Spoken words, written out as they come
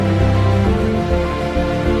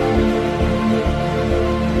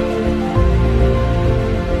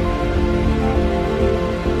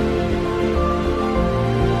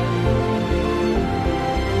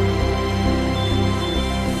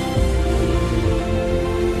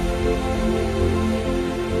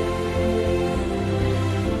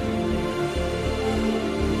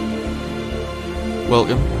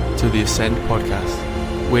Welcome to the Ascend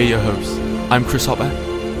Podcast. We're your hosts. I'm Chris Hopper.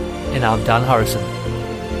 And I'm Dan Harrison.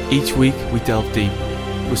 Each week we delve deep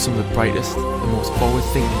with some of the brightest and most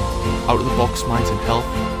forward-thinking, out-of-the-box minds in health,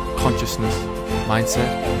 consciousness, mindset,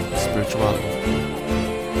 and spirituality.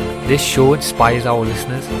 This show inspires our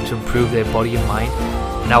listeners to improve their body and mind,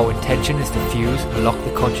 and our intention is to fuse and unlock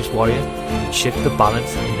the conscious warrior and shift the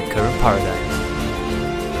balance in the current paradigm.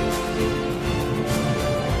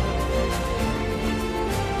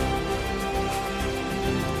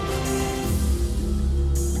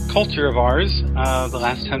 Culture of ours, the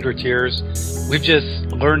last 100 years, we've just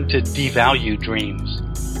learned to devalue dreams.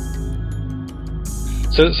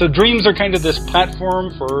 So dreams are kind of this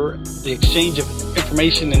platform for the exchange of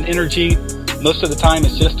information and energy. Most of the time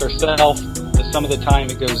it's just ourself, but some of the time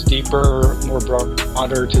it goes deeper, more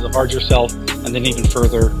broader to the larger self, and then even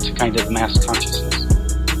further to kind of mass consciousness.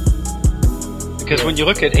 Because when you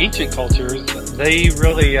look at ancient cultures, they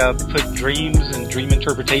really put dreams and dream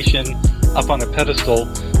interpretation up on a pedestal.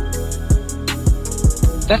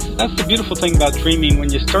 That's the beautiful thing about dreaming. When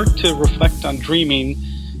you start to reflect on dreaming,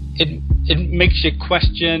 it makes you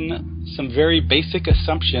question some very basic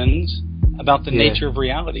assumptions about the nature of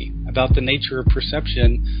reality, about the nature of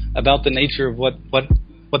perception, about the nature of what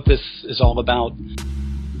this is all about.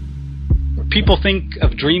 People think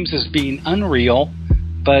of dreams as being unreal,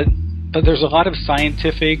 but there's a lot of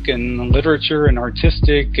scientific and literature and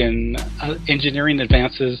artistic and engineering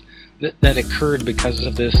advances that occurred because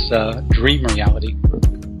of this dream reality.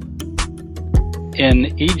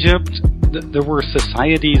 In Egypt, there were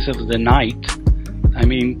societies of the night. I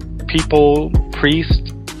mean,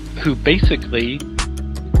 priests who basically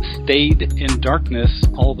stayed in darkness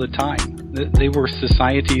all the time. They were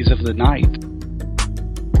societies of the night.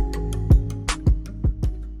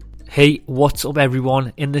 Hey, what's up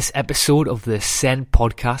everyone? In this episode of the Ascend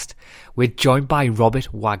Podcast, we're joined by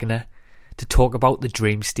Robert Wagner to talk about the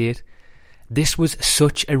dream state. This was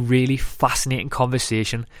such a really fascinating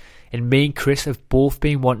conversation, and me and Chris have both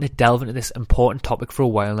been wanting to delve into this important topic for a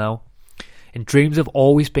while now. And dreams have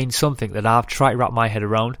always been something that I've tried to wrap my head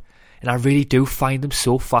around, and I really do find them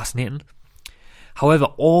so fascinating. However,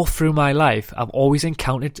 all through my life, I've always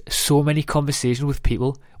encountered so many conversations with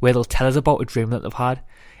people where they'll tell us about a dream that they've had,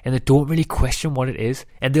 and they don't really question what it is,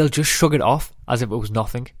 and they'll just shrug it off as if it was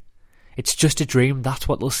nothing. It's just a dream, that's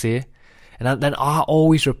what they'll say. And then I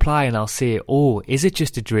always reply and I'll say, oh, is it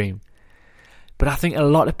just a dream? But I think a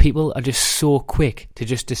lot of people are just so quick to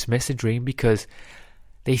just dismiss a dream because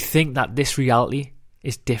they think that this reality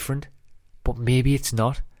is different, but maybe it's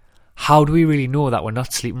not. How do we really know that we're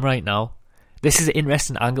not sleeping right now? This is an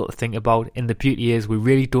interesting angle to think about, and the beauty is we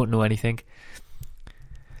really don't know anything.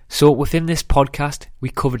 So within this podcast, we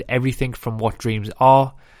covered everything from what dreams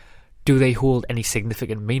are, do they hold any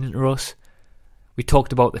significant meaning to us? We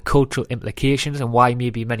talked about the cultural implications and why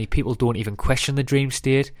maybe many people don't even question the dream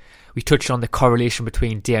state. We touched on the correlation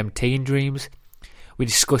between DMT and dreams. We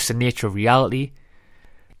discussed the nature of reality.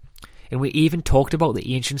 And we even talked about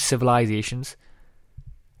the ancient civilizations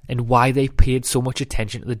and why they paid so much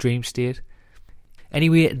attention to the dream state.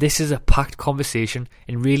 Anyway, this is a packed conversation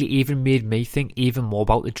and really even made me think even more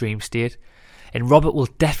about the dream state. And Robert will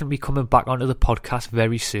definitely be coming back onto the podcast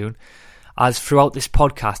very soon, as throughout this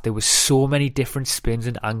podcast there was so many different spins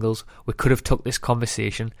and angles we could have took this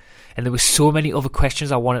conversation, and there were so many other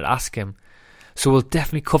questions I wanted to ask him. So we'll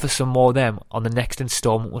definitely cover some more of them on the next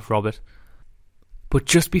instalment with Robert. But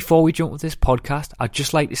just before we jump with this podcast, I'd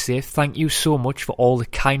just like to say thank you so much for all the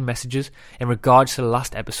kind messages in regards to the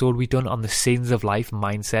last episode we done on the Seasons of Life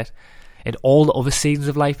mindset, and all the other Seasons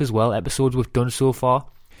of Life as well episodes we've done so far.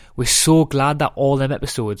 We're so glad that all them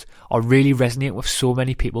episodes are really resonating with so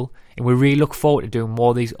many people, and we really look forward to doing more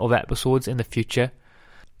of these other episodes in the future.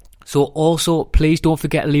 So also, please don't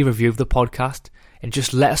forget to leave a review of the podcast and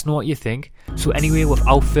just let us know what you think. So anyway,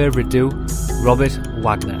 without further ado, Robert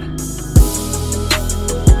Wagner.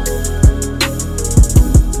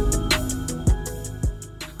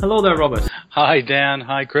 Hello there, Robert. Hi, Dan.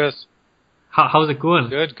 Hi, Chris. How's it going?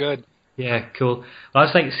 Good. Yeah, cool. Well, I'd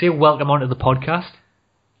just like to say welcome onto the podcast.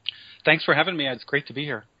 Thanks for having me. It's great to be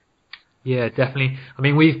here. Yeah, definitely. I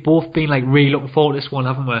mean, we've both been really looking forward to this one,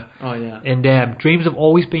 haven't we? Oh, yeah. And dreams have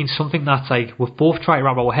always been something that's we've both tried to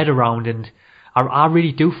wrap our head around, and I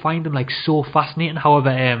really do find them so fascinating. However,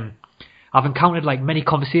 I've encountered many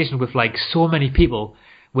conversations with so many people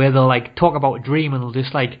where they'll talk about a dream and they'll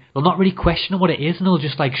just they'll not really question what it is, and they'll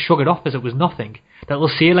just shrug it off as it was nothing. That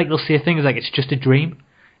they'll say things like it's just a dream,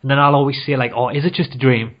 and then I'll always say oh, is it just a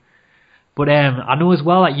dream? But I know as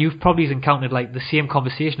well that you've probably encountered the same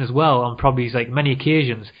conversation as well on probably many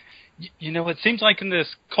occasions. It seems like in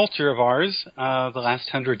this culture of ours, the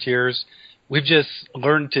last 100 years, we've just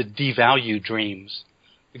learned to devalue dreams.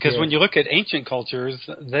 Because when you look at ancient cultures,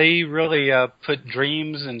 they really put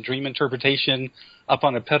dreams and dream interpretation up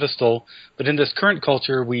on a pedestal. But in this current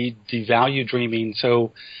culture, we devalue dreaming.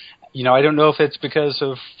 So, I don't know if it's because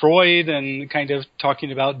of Freud and kind of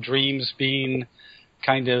talking about dreams being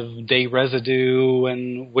kind of day residue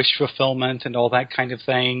and wish fulfillment and all that kind of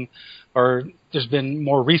thing. Or there's been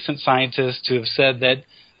more recent scientists who have said that,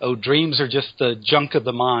 dreams are just the junk of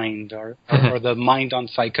the mind or the mind on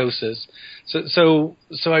psychosis. So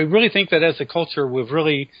I really think that as a culture, we've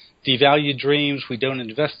really devalued dreams. We don't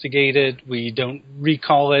investigate it. We don't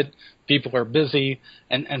recall it. People are busy.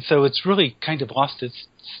 And so it's really kind of lost its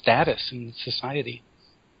status in society.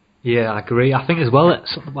 Yeah, I agree. I think as well,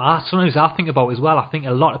 sometimes I think about as well, I think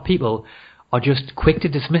a lot of people are just quick to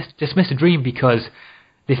dismiss a dream because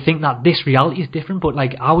they think that this reality is different, but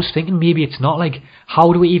I was thinking maybe it's not.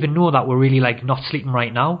 How do we even know that we're really not sleeping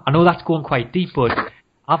right now? I know that's going quite deep, but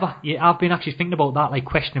I've been actually thinking about that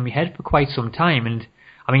question in my head for quite some time, and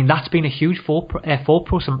I mean that's been a huge thought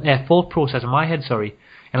process in my head. Sorry,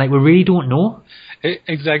 and we really don't know.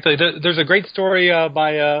 Exactly. There's a great story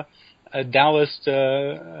by a Taoist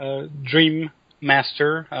dream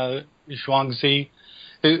master, Zhuangzi,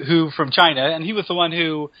 who from China, and he was the one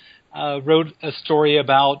who wrote a story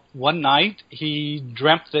about one night he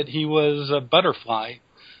dreamt that he was a butterfly,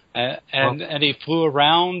 and he flew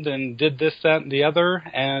around and did this, that, and the other,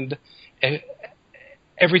 and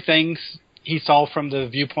everything he saw from the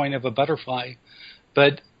viewpoint of a butterfly.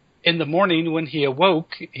 But in the morning when he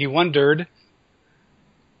awoke, he wondered,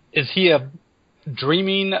 is he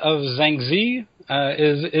dreaming of Zhangzi?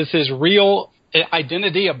 Is his real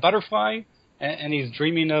identity a butterfly? And he's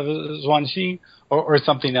dreaming of Zhuangzi or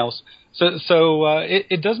something else. So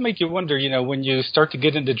it does make you wonder, when you start to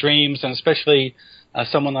get into dreams, and especially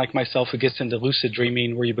someone like myself who gets into lucid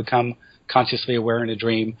dreaming where you become consciously aware in a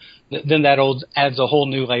dream, then that adds a whole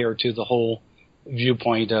new layer to the whole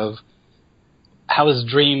viewpoint of how is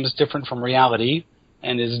dreams different from reality,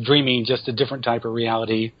 and is dreaming just a different type of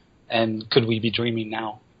reality, and could we be dreaming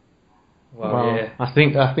now? Wow. Yeah. I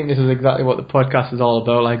think this is exactly what the podcast is all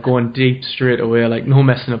about, going deep straight away, no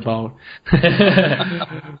messing about.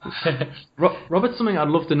 Robert, something I'd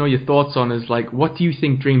love to know your thoughts on is, what do you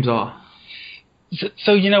think dreams are?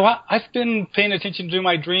 So I've been paying attention to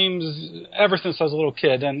my dreams ever since I was a little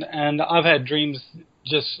kid, and I've had dreams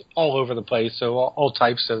just all over the place, so all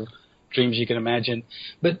types of dreams you can imagine.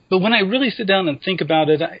 But when I really sit down and think about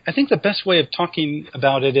it, I think the best way of talking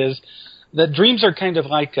about it is that dreams are kind of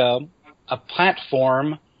like a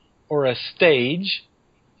platform or a stage,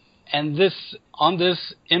 and on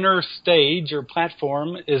this inner stage or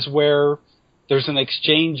platform is where there's an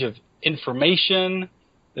exchange of information,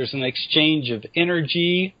 there's an exchange of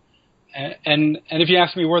energy, and if you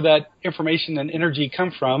ask me where that information and energy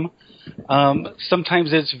come from,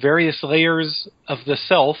 sometimes it's various layers of the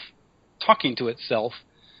self talking to itself,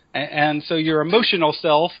 and so your emotional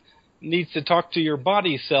self needs to talk to your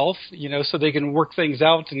body self, so they can work things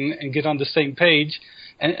out and get on the same page.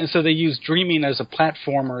 And so they use dreaming as a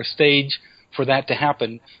platform or a stage for that to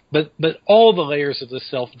happen. But all the layers of the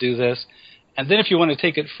self do this. And then if you want to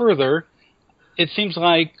take it further, it seems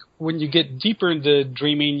like when you get deeper into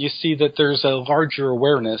dreaming, you see that there's a larger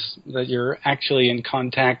awareness, that you're actually in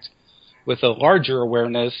contact with a larger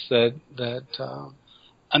awareness that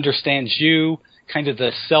understands you, kind of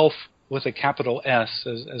the self with a capital S,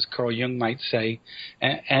 as Carl Jung might say,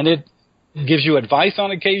 and it gives you advice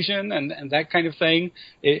on occasion and that kind of thing,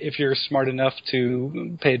 if you're smart enough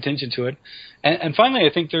to pay attention to it. And finally,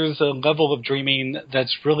 I think there's a level of dreaming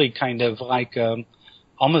that's really kind of like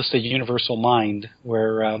almost a universal mind,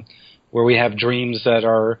 where we have dreams that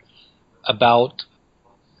are about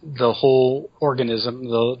the whole organism,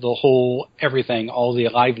 the whole everything, all the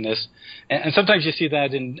aliveness. And sometimes you see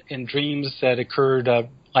that in dreams that occurred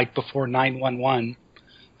before 9/11.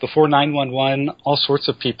 Before 9/11, all sorts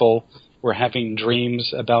of people were having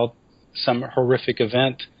dreams about some horrific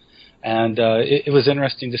event. And it was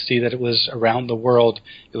interesting to see that it was around the world.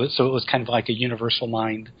 It was kind of like a universal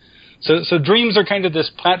mind. So dreams are kind of this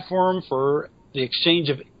platform for the exchange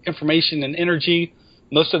of information and energy.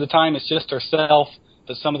 Most of the time it's just ourself,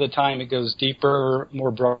 but some of the time it goes deeper,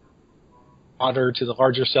 more broader to the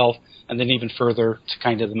larger self, and then even further to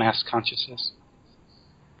kind of the mass consciousness.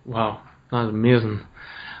 Wow, that's amazing.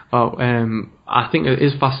 Wow, I think it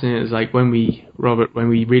is fascinating. It's when we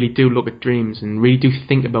really do look at dreams and really do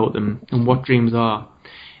think about them and what dreams are.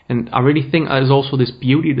 And I really think there's also this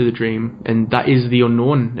beauty to the dream, and that is the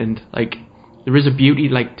unknown. And there is a beauty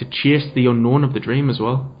to chase the unknown of the dream as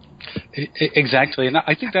well. Exactly, and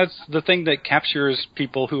I think that's the thing that captures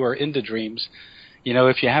people who are into dreams. You know,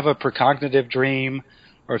 if you have a precognitive dream,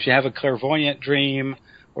 or if you have a clairvoyant dream,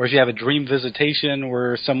 or if you have a dream visitation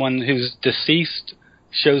where someone who's deceased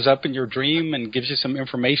shows up in your dream and gives you some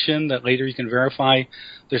information that later you can verify,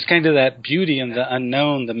 there's kind of that beauty in the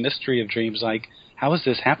unknown, the mystery of dreams, like, how is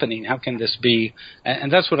this happening? How can this be?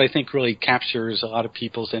 And that's what I think really captures a lot of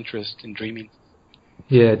people's interest in dreaming.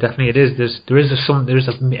 Yeah, definitely it is. There's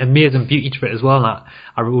an amazing beauty to it as well. And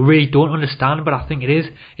I really don't understand, but I think it is.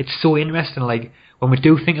 It's so interesting. Like when we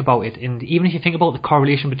do think about it, and even if you think about the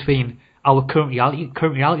correlation between our current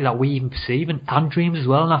reality that we even perceive, and dreams as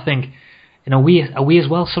well. And I think in a way as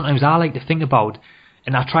well, sometimes I like to think about,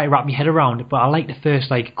 and I try to wrap my head around it, but I like to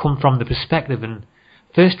first come from the perspective and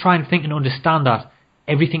first try and think and understand that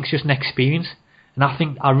everything's just an experience.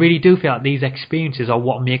 And I really do feel like these experiences are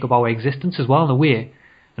what make up our existence as well in a way.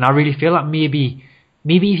 And I really feel like maybe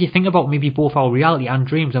if you think about maybe both our reality and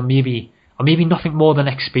dreams are maybe nothing more than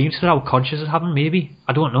experiences that our conscious is having, maybe.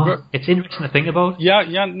 I don't know. It's interesting to think about.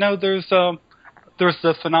 Yeah, no, there's the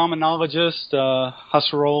phenomenologist,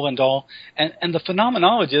 Husserl and all. And the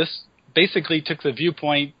phenomenologist basically took the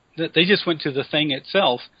viewpoint that they just went to the thing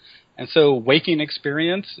itself. And so waking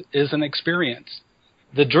experience is an experience.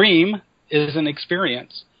 The dream is an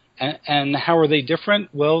experience. And how are they different?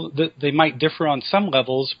 Well, they might differ on some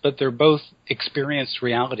levels, but they're both experienced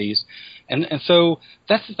realities. And so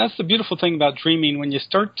that's the beautiful thing about dreaming. When you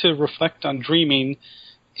start to reflect on dreaming,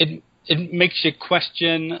 it makes you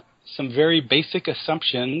question some very basic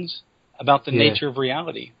assumptions about the nature of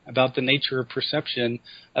reality, about the nature of perception,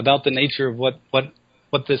 about the nature of what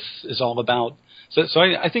this is all about. So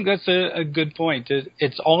I think that's a good point.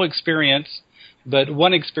 It's all experience. But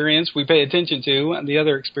one experience we pay attention to, and the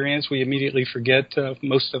other experience we immediately forget,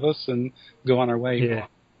 most of us, and go on our way.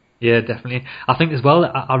 Yeah, definitely. I think as well,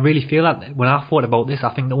 I really feel that when I thought about this,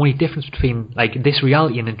 I think the only difference between like this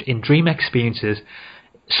reality and in dream experiences,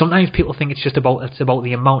 sometimes people think it's about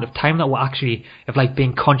the amount of time that we're actually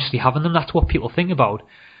being consciously having them. That's what people think about.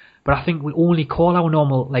 But I think we only call our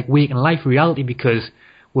normal waking life reality because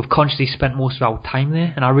we've consciously spent most of our time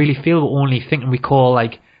there. And I really feel we're only thinking we call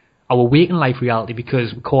our waking life reality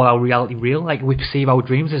because we call our reality real. We perceive our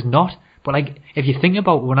dreams as not. But if you think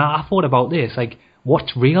about when I thought about this,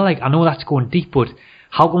 what's real? I know that's going deep, but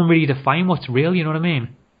how can we really define what's real? You know what I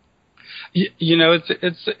mean? You know,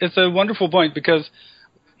 it's a wonderful point because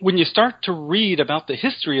when you start to read about the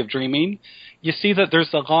history of dreaming, you see that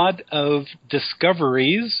there's a lot of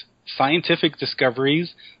discoveries, scientific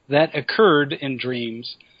discoveries, that occurred in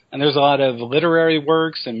dreams. And there's a lot of literary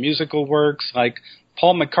works and musical works, like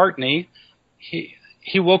Paul McCartney.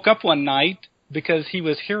 He woke up one night because he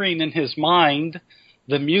was hearing in his mind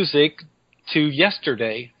the music to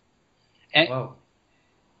Yesterday. And, wow.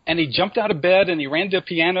 And he jumped out of bed and he ran to a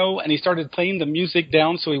piano and he started playing the music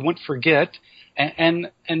down so he wouldn't forget. And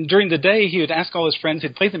during the day, he would ask all his friends,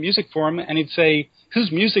 he'd play the music for him, and he'd say, "Whose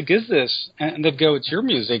music is this?" And they'd go, "It's your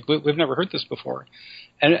music. We've never heard this before."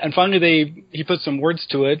 And finally, he put some words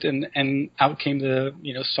to it, and out came the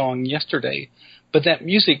song Yesterday. But that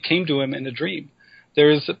music came to him in a dream.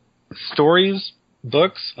 There's stories,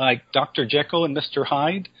 books like Dr. Jekyll and Mr.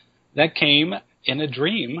 Hyde that came in a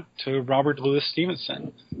dream to Robert Louis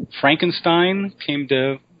Stevenson. Frankenstein came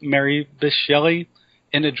to Mary Bysshe Shelley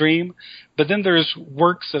in a dream. But then there's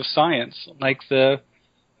works of science like the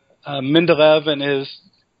Mendeleev and his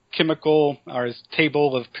chemical or his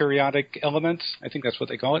table of periodic elements, I think that's what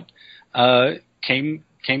they call it, came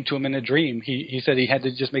to him in a dream. He said he had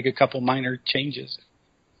to just make a couple minor changes.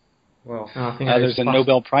 Well, there's a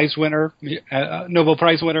Nobel Prize winner,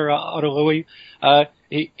 Otto Louis.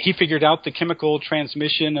 He figured out the chemical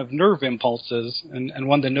transmission of nerve impulses and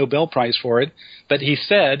won the Nobel Prize for it. But he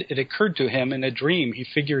said it occurred to him in a dream. He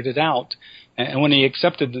figured it out. And when he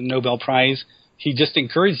accepted the Nobel Prize, he just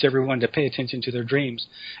encouraged everyone to pay attention to their dreams.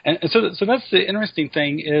 And so that's the interesting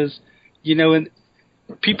thing is,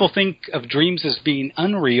 people think of dreams as being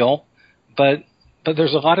unreal, but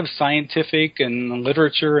there's a lot of scientific and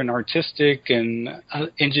literature and artistic and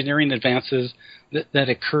engineering advances that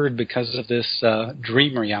occurred because of this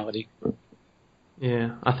dream reality.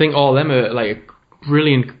 Yeah, I think all of them are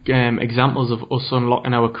brilliant examples of us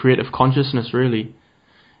unlocking our creative consciousness, really.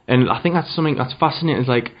 And I think that's something that's fascinating,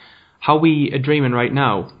 is how we are dreaming right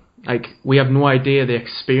now. We have no idea the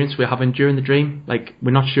experience we're having during the dream.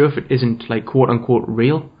 We're not sure if it isn't quote unquote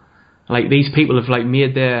real. These people have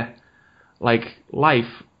made their life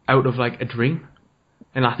out of a dream,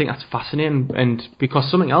 and I think that's fascinating. And because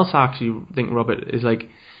something else I actually think, Robert, is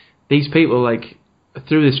these people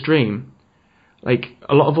through this dream like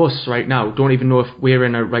a lot of us right now don't even know if we're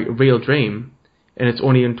in a real dream, and it's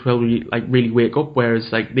only until we like really wake up. Whereas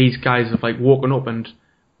like these guys have like waking up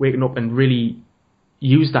and really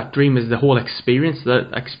use that dream as the whole experience.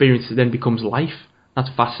 That experience then becomes life. That's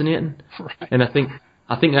fascinating. Right. And I think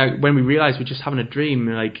when we realize we're just having a dream,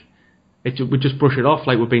 like we just brush it off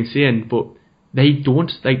like we've been saying, but they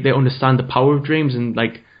don't. Like they understand the power of dreams, and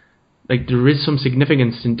like there is some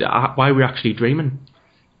significance in why we're actually dreaming.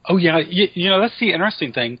 Oh yeah, you know, that's the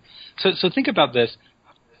interesting thing. So think about this.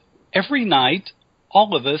 Every night,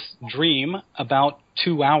 all of us dream about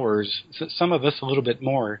 2 hours. Some of us a little bit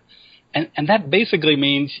more, and that basically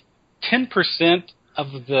means 10% of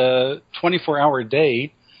the 24-hour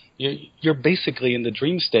day, you're basically in the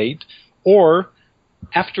dream state. Or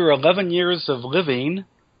after 11 years of living,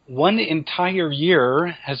 1 entire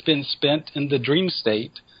year has been spent in the dream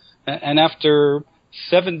state, and after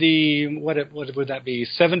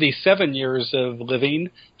 77 years of living,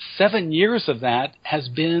 7 years of that has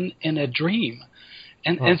been in a dream.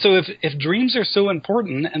 And so if dreams are so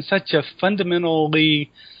important and such a fundamentally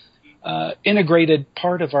integrated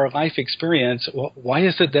part of our life experience, why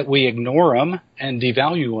is it that we ignore them and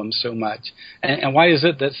devalue them so much? And why is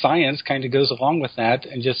it that science kind of goes along with that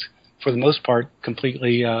and just, for the most part,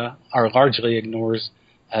 completely or largely ignores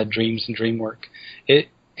dreams and dream work?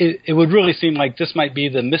 It would really seem like this might be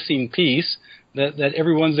the missing piece that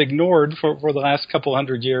everyone's ignored for the last couple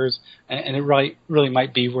hundred years, and it really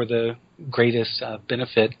might be where the greatest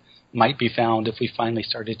benefit might be found if we finally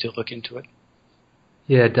started to look into it.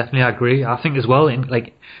 Yeah, definitely, I agree. I think as well in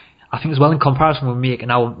comparison we're making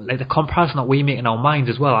the comparison that we make in our minds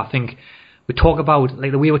as well. I think we talk about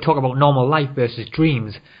like the way we talk about normal life versus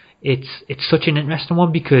dreams. It's such an interesting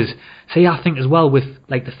one because, say, I think as well with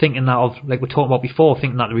like the thinking that of like we're talking about before,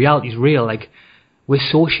 thinking that the reality is real. Like we're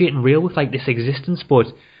associating real with like this existence, but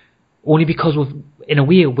only because in a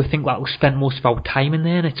way we think that we've spent most of our time in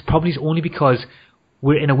there, and it's probably only because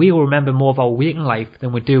we'll remember more of our waking life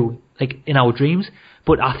than we do like in our dreams.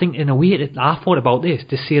 But I think in a way I thought about this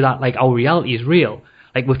to say that like our reality is real,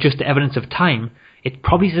 like with just the evidence of time, it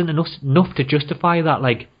probably isn't enough to justify that,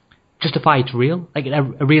 like justify it's real, like a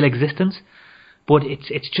real existence. But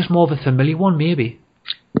it's just more of a familiar one, maybe.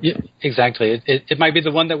 Yeah, exactly. It might be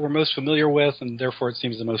the one that we're most familiar with, and therefore it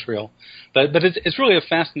seems the most real. But it's really a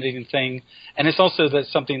fascinating thing, and it's also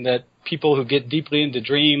something that people who get deeply into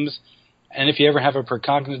dreams, and if you ever have a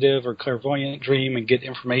precognitive or clairvoyant dream and get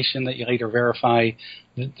information that you later verify,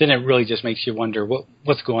 then it really just makes you wonder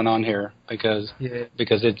what's going on here, because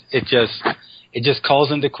it just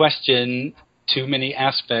calls into question too many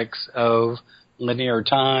aspects of linear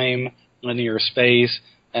time, linear space,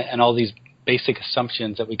 and all these basic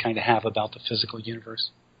assumptions that we kind of have about the physical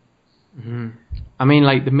universe. Mm-hmm. I mean,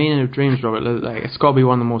 like the meaning of dreams, Robert. Like it's got to be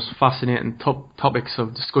one of the most fascinating topics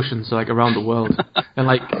of discussions like around the world, and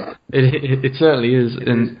like it certainly is.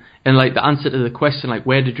 And like the answer to the question, like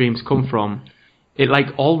where do dreams come from, it like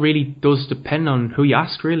all really does depend on who you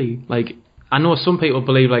ask. Really, like I know some people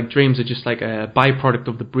believe like dreams are just like a byproduct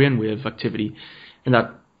of the brainwave activity, and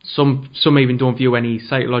that some even don't view any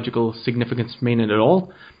psychological significance meaning at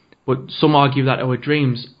all. But some argue that our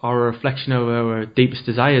dreams are a reflection of our deepest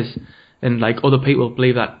desires, and like other people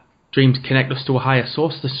believe that dreams connect us to a higher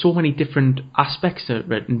source. There's so many different aspects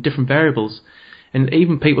of it and different variables, and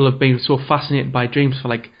even people have been so fascinated by dreams for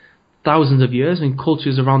like thousands of years. In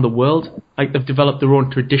cultures around the world, like they've developed their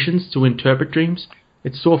own traditions to interpret dreams.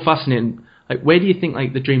 It's so fascinating. Like, where do you think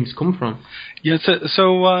like the dreams come from? Yeah,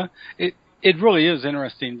 so it really is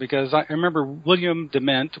interesting, because I remember William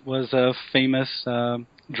Dement was a famous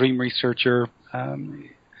dream researcher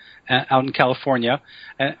out in California,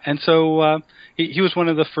 and so he was one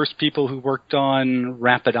of the first people who worked on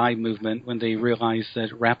rapid eye movement when they realized that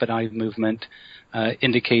rapid eye movement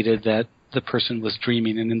indicated that the person was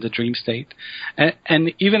dreaming and in the dream state.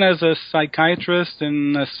 And even as a psychiatrist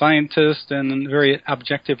and a scientist and a very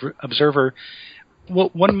objective observer,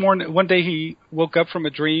 one day he woke up from a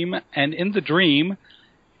dream, and in the dream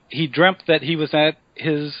he dreamt that he was at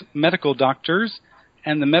his medical doctor's,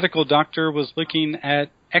 and the medical doctor was looking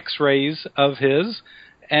at x-rays of his,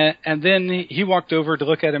 and then he walked over to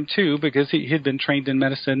look at him too, because he had been trained in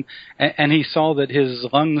medicine, and he saw that his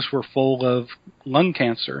lungs were full of lung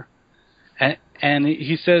cancer. And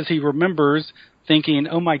he says he remembers thinking,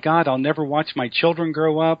 oh my God, I'll never watch my children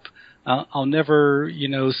grow up. I'll never,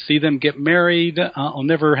 see them get married. I'll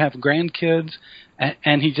never have grandkids.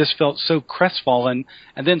 And he just felt so crestfallen.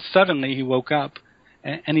 And then suddenly he woke up.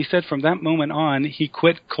 And he said from that moment on, he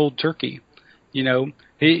quit cold turkey.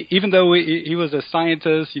 Even though he was a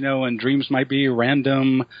scientist, and dreams might be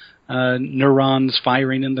random, neurons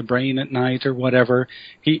firing in the brain at night or whatever,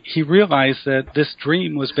 he realized that this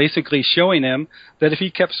dream was basically showing him that if he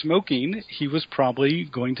kept smoking, he was probably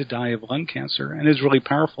going to die of lung cancer, and it's really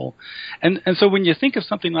powerful. And so when you think of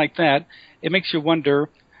something like that, it makes you wonder,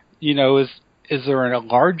 is there a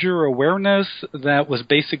larger awareness that was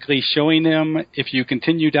basically showing him, if you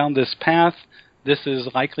continue down this path, this is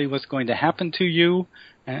likely what's going to happen to you,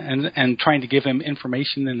 and trying to give him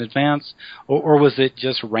information in advance? Or was it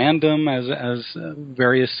just random, as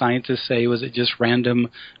various scientists say, was it just random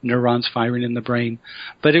neurons firing in the brain?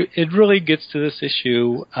 But it really gets to this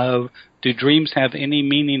issue of, do dreams have any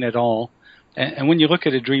meaning at all? And when you look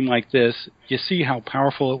at a dream like this, you see how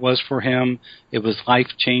powerful it was for him. It was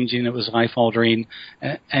life-changing. It was life-altering.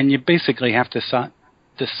 And you basically have to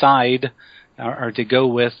decide or to go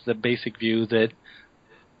with the basic view that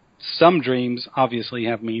some dreams obviously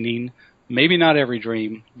have meaning. Maybe not every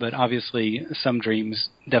dream, but obviously some dreams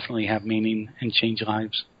definitely have meaning and change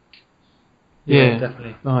lives. Yeah,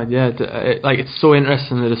 definitely. Oh, yeah. It's so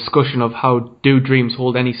interesting, the discussion of how do dreams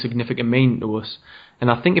hold any significant meaning to us.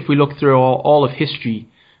 And I think if we look through all of history,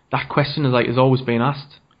 that question is always been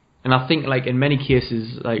asked. And I think in many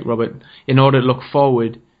cases, Robert, in order to look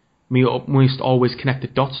forward, we must always connect the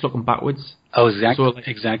dots looking backwards. Oh, exactly.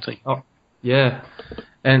 Exactly. Oh, yeah.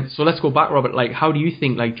 And so let's go back, Robert. How do you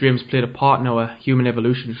think dreams played a part in our human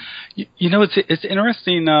evolution? It's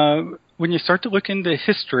interesting when you start to look into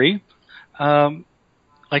history. For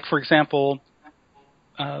example,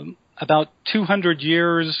 about 200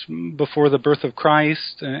 years before the birth of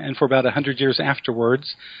Christ, and for about 100 years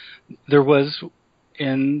afterwards, there was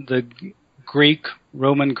in the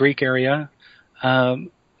Roman Greek area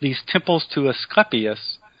these temples to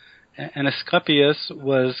Asclepius. And Asclepius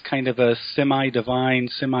was kind of a semi-divine,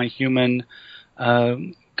 semi-human,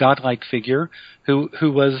 godlike figure who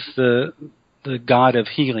was the god of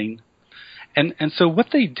healing. And so what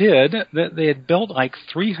they did, they had built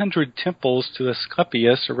 300 temples to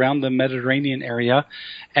Asclepius around the Mediterranean area.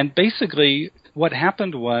 And basically what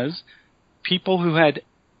happened was people who had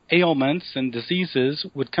ailments and diseases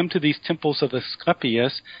would come to these temples of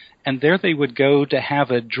Asclepius, and there they would go to have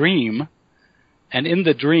a dream. And in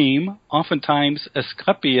the dream, oftentimes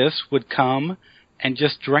Asclepius would come and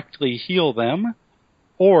just directly heal them,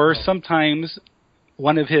 or sometimes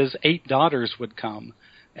one of his 8 daughters would come.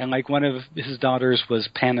 And one of his daughters was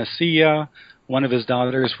Panacea, one of his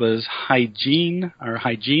daughters was Hygiene or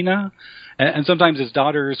Hygiena, and sometimes his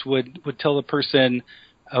daughters would tell the person,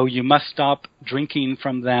 oh, you must stop drinking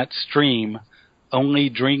from that stream, only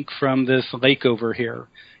drink from this lake over here.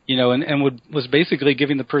 Was basically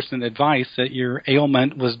giving the person advice that your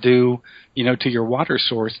ailment was due, to your water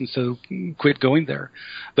source, and so quit going there.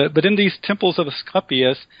 But in these temples of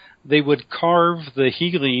Asclepius, they would carve the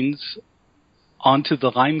healings onto the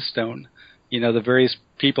limestone. The various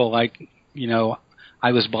people I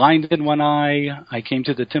was blind in one eye, I came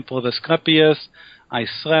to the temple of Asclepius, I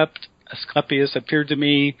slept, Asclepius appeared to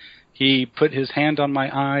me, he put his hand on my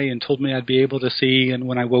eye and told me I'd be able to see, and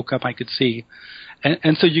when I woke up I could see.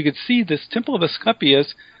 And so you could see this temple of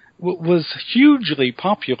Asclepius was hugely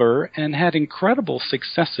popular and had incredible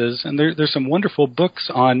successes, and there's some wonderful books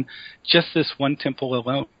on just this one temple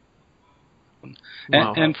alone.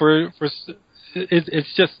 Wow. And for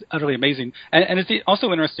it's just utterly amazing. And it's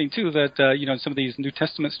also interesting, too, that, some of these New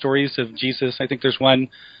Testament stories of Jesus, I think there's one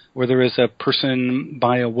where there is a person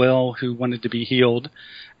by a well who wanted to be healed.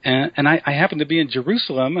 And I happened to be in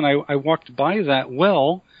Jerusalem, and I walked by that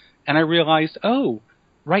well, and I realized, oh,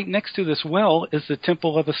 right next to this well is the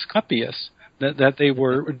temple of Asclepius that they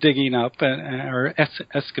were digging up or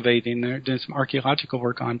excavating, doing some archaeological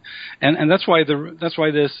work on, and that's why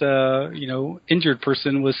this injured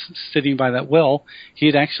person was sitting by that well. He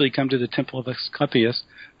had actually come to the temple of Asclepius,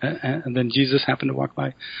 and then Jesus happened to walk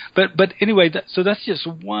by. But anyway, so that's just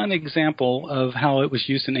one example of how it was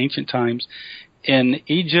used in ancient times. In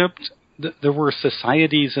Egypt, there were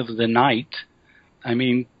societies of the night. I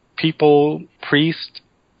mean, priests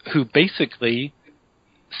who basically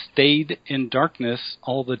stayed in darkness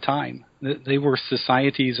all the time. They were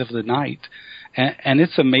societies of the night. And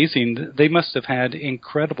it's amazing. They must have had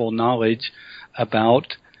incredible knowledge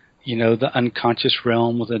about, the unconscious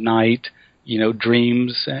realm of the night,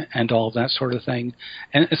 dreams and all that sort of thing.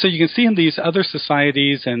 And so you can see in these other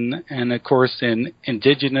societies and of course in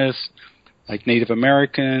indigenous, like Native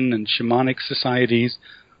American and shamanic societies,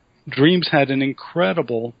 dreams had an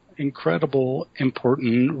incredible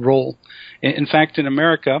important role. In fact, in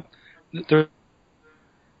America, there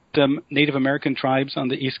are Native American tribes on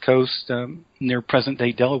the East Coast near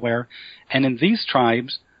present-day Delaware, and in these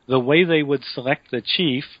tribes, the way they would select the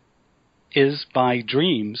chief is by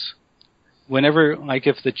dreams. whenever, like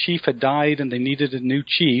if the chief had died and they needed a new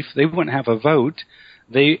chief, they wouldn't have a vote.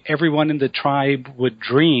 Everyone in the tribe would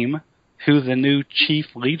dream who the new chief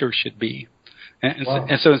leader should be.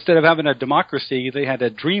 And so instead of having a democracy, they had a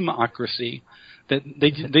dreamocracy. That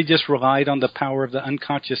they just relied on the power of the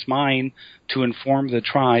unconscious mind to inform the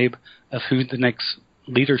tribe of who the next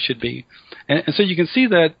leader should be. And so you can see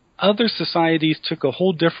that other societies took a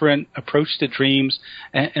whole different approach to dreams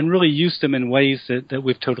and really used them in ways that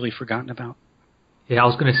we've totally forgotten about. Yeah, I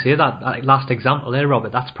was going to say that last example there,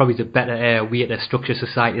 Robert, that's probably the better way to structure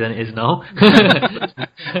society than it is now.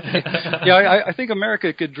 Yeah, I think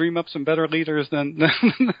America could dream up some better leaders than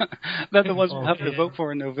the ones we'll have to vote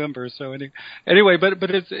for in November. So anyway, but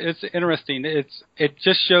it's interesting. It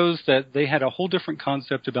just shows that they had a whole different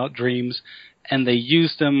concept about dreams, and they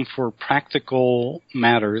used them for practical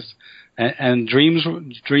matters. And dreams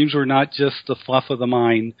were not just the fluff of the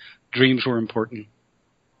mind. Dreams were important.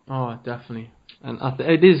 Oh, definitely. And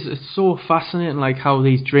it's so fascinating, like how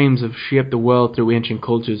these dreams have shaped the world through ancient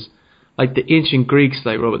cultures. Like the ancient Greeks,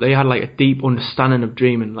 like Robert, they had like a deep understanding of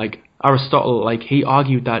dreaming. Like Aristotle, like he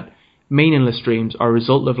argued that meaningless dreams are a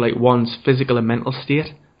result of like one's physical and mental state,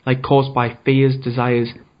 like caused by fears, desires,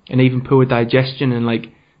 and even poor digestion. And like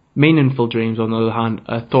meaningful dreams, on the other hand,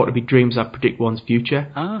 are thought to be dreams that predict one's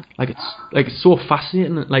future. Like it's so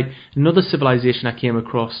fascinating. Like another civilization I came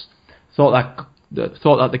across thought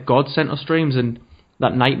that the gods sent us dreams, and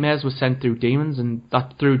that nightmares were sent through demons, and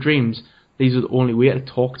that through dreams these are the only way to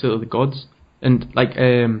talk to the gods. And like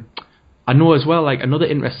I know as well, like another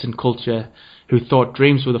interesting culture who thought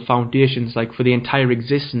dreams were the foundations like for the entire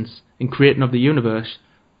existence and creating of the universe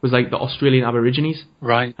was like the Australian Aborigines.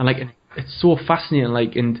 Right. And like it's so fascinating.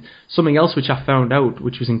 Like, and something else which I found out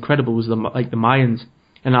which was incredible was the Mayans.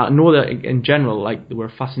 And I know that in general, like, they were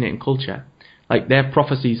a fascinating culture. Like their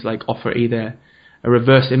prophecies like offer either a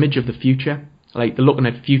reverse image of the future, like they're looking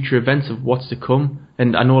at future events of what's to come.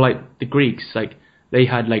 And I know like the Greeks, like they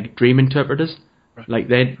had like dream interpreters, right. Like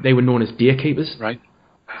they were known as day keepers. Right.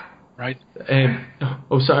 Sorry, I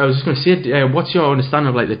was just going to say, what's your understanding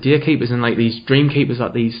of like the day keepers and like these dream keepers?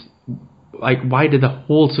 That these, like, why did they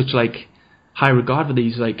hold such like high regard for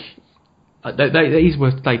these? Like these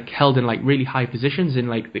were like held in like really high positions in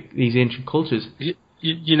like these ancient cultures.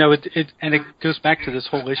 You know, it goes back to this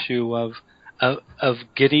whole issue of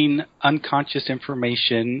getting unconscious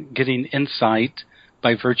information, getting insight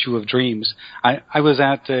by virtue of dreams. I was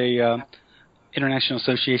at a International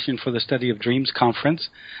Association for the Study of Dreams conference,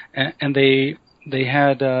 and they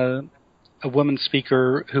had a woman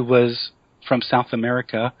speaker who was from South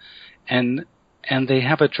America, and they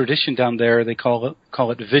have a tradition down there. They call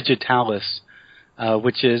it Vegetalis,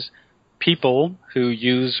 which is people who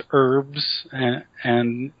use herbs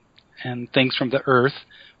and things from the earth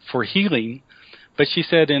for healing. But she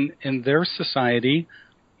said in their society,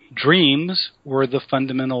 dreams were the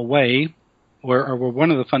fundamental way, were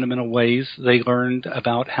one of the fundamental ways they learned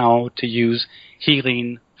about how to use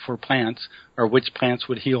healing for plants, or which plants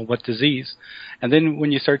would heal what disease. And then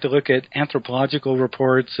when you start to look at anthropological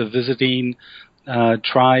reports of visiting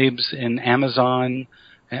tribes in Amazon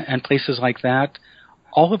and places like that,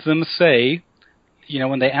 all of them say, you know,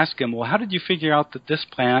 when they ask them, well, how did you figure out that this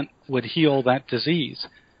plant would heal that disease?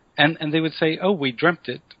 And they would say, oh, we dreamt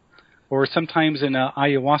it. Or sometimes in an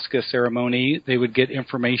ayahuasca ceremony, they would get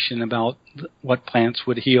information about what plants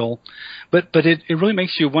would heal. But it really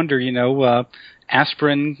makes you wonder, you know,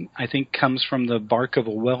 aspirin, I think, comes from the bark of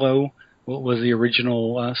a willow. What was the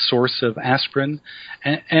original source of aspirin?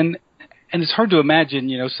 And it's hard to imagine,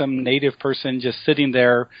 you know, some native person just sitting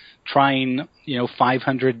there trying, you know,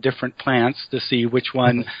 500 different plants to see which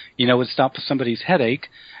one, you know, would stop somebody's headache.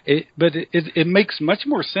 But it makes much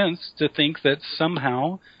more sense to think that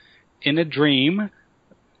somehow in a dream,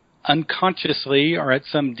 unconsciously or at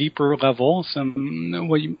some deeper level, some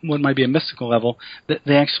what might be a mystical level, that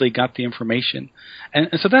they actually got the information. And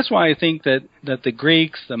so that's why I think that the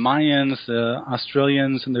Greeks, the Mayans, the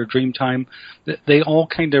Australians in their dream time, they all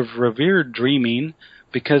kind of revered dreaming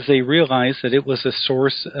because they realized that it was a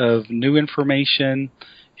source of new information.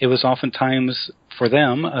 It was oftentimes, for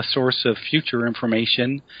them, a source of future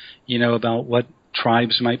information, you know, about what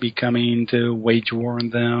tribes might be coming to wage war on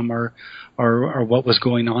them or what was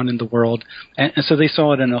going on in the world. And so they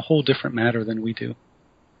saw it in a whole different manner than we do.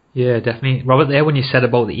 Yeah, definitely. Robert, there when you said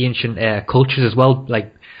about the ancient cultures as well,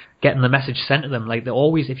 like getting the message sent to them, like they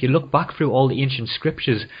always, if you look back through all the ancient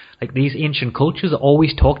scriptures, like these ancient cultures are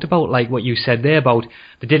always talked about, like what you said there about,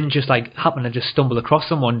 they didn't just like happen to just stumble across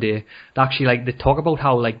them one day. They actually, like, they talk about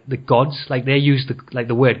how like the gods, like they use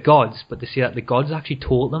the word gods, but they say that the gods actually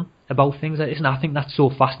told them about things like this, and I think that's so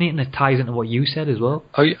fascinating. It ties into what you said as well.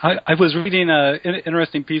 I was reading an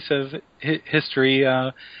interesting piece of history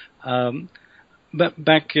back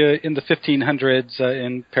in the 1500s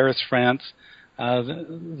in Paris, France.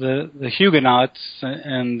 The Huguenots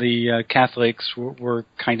and the Catholics were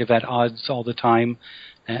kind of at odds all the time,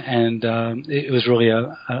 and it was really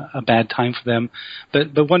a bad time for them.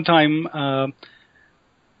 But one time,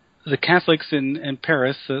 the Catholics in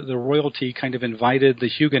Paris, the royalty, kind of invited the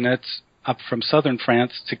Huguenots up from southern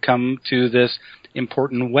France to come to this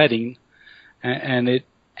important wedding,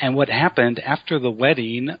 and what happened after the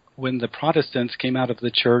wedding, when the Protestants came out of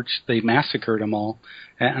the church, they massacred them all.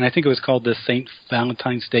 And I think it was called the St.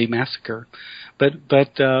 Valentine's Day Massacre. But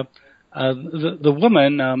the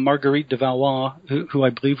woman, Marguerite de Valois, who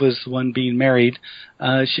I believe was the one being married,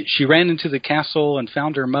 she ran into the castle and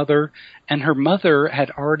found her mother, and her mother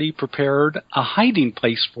had already prepared a hiding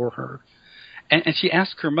place for her. And she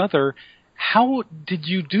asked her mother, "How did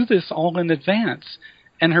you do this all in advance?"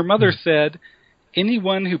 And her mother said,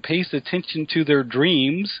 "Anyone who pays attention to their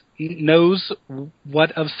dreams knows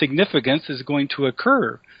what of significance is going to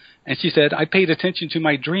occur." And she said, "I paid attention to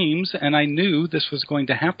my dreams, and I knew this was going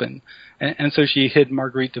to happen." And so she hid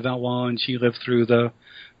Marguerite de Valois, and she lived through the,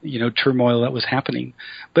 turmoil that was happening.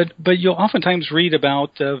 But you'll oftentimes read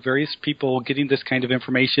about various people getting this kind of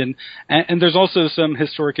information, and there's also some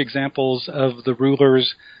historic examples of the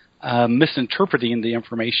rulers misinterpreting the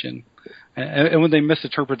information. And when they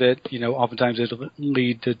misinterpret it, oftentimes it'll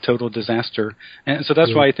lead to total disaster. And so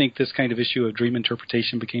that's why I think this kind of issue of dream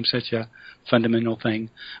interpretation became such a fundamental thing.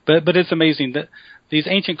 But it's amazing that these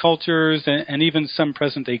ancient cultures and even some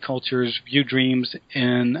present-day cultures view dreams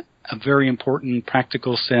in a very important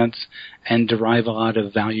practical sense and derive a lot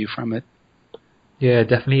of value from it. Yeah,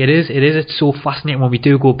 definitely. It is. It's so fascinating when we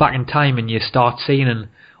do go back in time and you start seeing and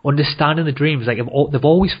understanding the dreams. Like, they've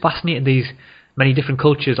always fascinated these many different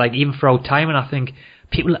cultures, like even throughout time, and I think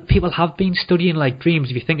people have been studying like dreams,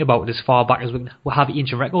 if you think about it, as far back as we have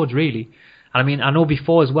ancient records, really. And I mean, I know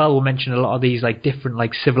before as well we mentioned a lot of these like different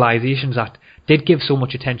like civilizations that did give so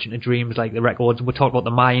much attention to dreams, like the records. We talked about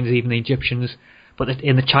the Mayans, even the Egyptians, but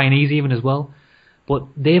in the Chinese even as well. But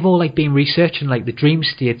they've all like been researching like the dream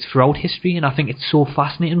states throughout history, and I think it's so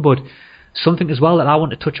fascinating. But something as well that I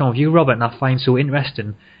want to touch on with you, Robert, and I find so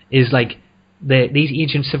interesting is like these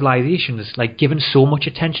ancient civilizations like given so much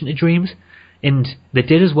attention to dreams, and they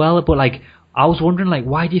did as well. But like I was wondering, like,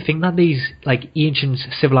 why do you think that these like ancient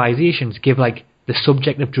civilizations give like the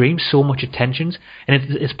subject of dreams so much attention? And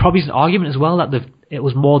it's probably an argument as well that it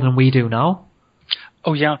was more than we do now.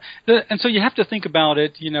 Oh yeah, and so you have to think about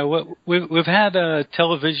it. We've had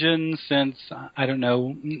television since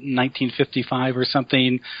 1955 or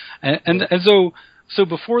something, and so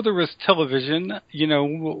before there was television,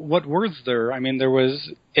 what was there? I mean, there was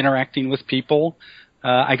interacting with people.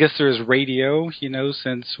 I guess there was radio,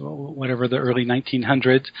 since whatever the early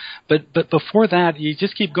 1900s. But before that, you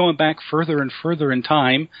just keep going back further and further in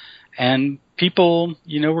time, and people,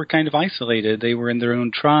 were kind of isolated. They were in their own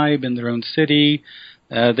tribe, in their own city.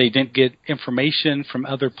 They didn't get information from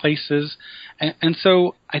other places. And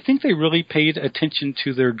so I think they really paid attention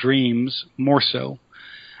to their dreams more so.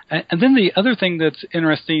 And then the other thing that's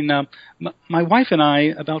interesting, my wife and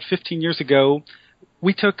I, about 15 years ago,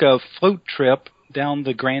 we took a float trip down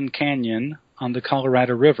the Grand Canyon on the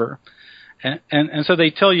Colorado River. And so they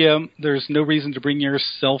tell you there's no reason to bring your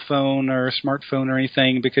cell phone or smartphone or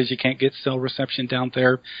anything because you can't get cell reception down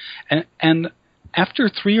there. And after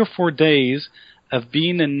 3 or 4 days of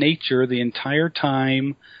being in nature the entire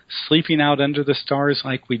time, sleeping out under the stars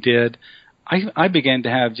like we did, I began to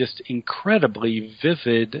have just incredibly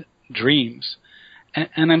vivid dreams.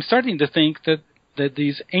 And I'm starting to think that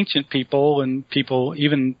these ancient people and people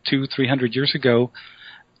even 200-300 years ago,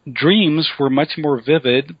 dreams were much more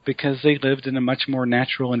vivid because they lived in a much more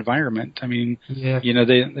natural environment. I mean,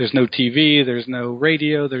 there's no TV, there's no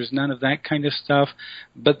radio, there's none of that kind of stuff,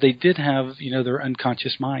 but they did have, their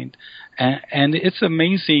unconscious mind. And it's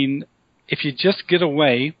amazing if you just get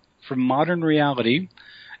away from modern reality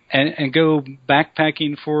and go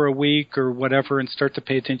backpacking for a week or whatever and start to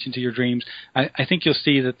pay attention to your dreams. I think you'll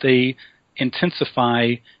see that they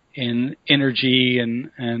intensify in energy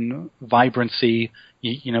and vibrancy,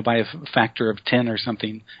 by a factor of 10 or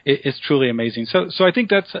something. It's truly amazing. So I think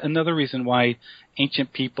that's another reason why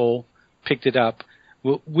ancient people picked it up.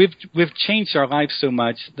 We've changed our lives so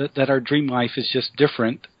much that our dream life is just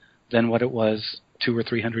different than what it was 200 or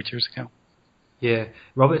 300 years ago. Yeah,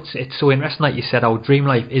 Robert, it's so interesting that you said our dream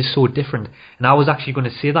life is so different, and I was actually going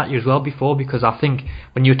to say that as well before, because I think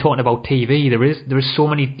when you're talking about TV, there is so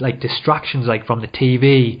many like distractions, like from the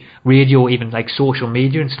TV, radio, even like social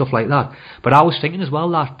media and stuff like that. But I was thinking as well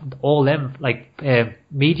that all them like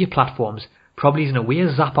media platforms probably in a way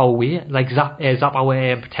zap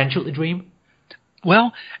our potential to dream.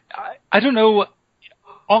 Well, I don't know.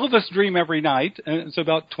 All of us dream every night, so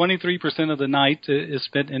about 23% of the night is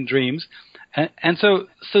spent in dreams. And so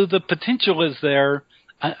the potential is there.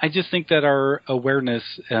 I just think that our awareness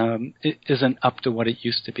isn't up to what it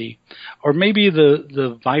used to be, or maybe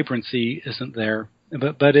the vibrancy isn't there.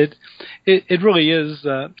 But it really is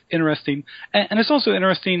interesting, and it's also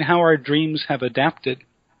interesting how our dreams have adapted.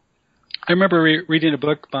 I remember reading a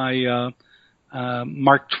book by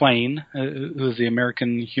Mark Twain, who is the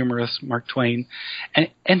American humorist Mark Twain,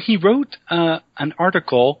 and he wrote an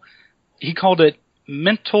article. He called it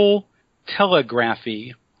Mental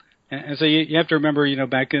Telegraphy. And so you have to remember,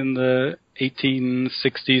 back in the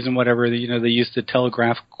 1860s and whatever, they used to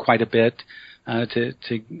telegraph quite a bit to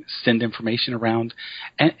send information around.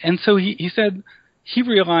 And so he said he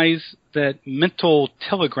realized that mental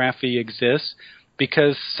telegraphy exists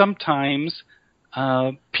because sometimes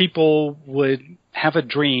people would have a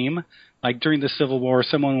dream, like during the Civil War,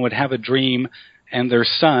 someone would have a dream and their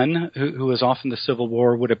son, who was off in the Civil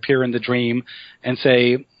War, would appear in the dream and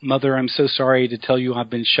say, "Mother, I'm so sorry to tell you I've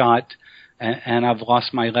been shot and I've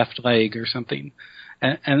lost my left leg," or something.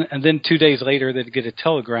 And then 2 days later, they'd get a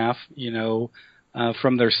telegraph,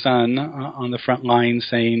 from their son on the front line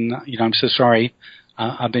saying, "I'm so sorry.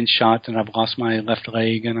 I've been shot and I've lost my left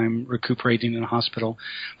leg and I'm recuperating in a hospital."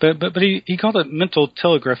 But he called it mental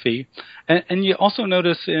telegraphy. And you also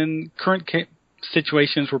notice in current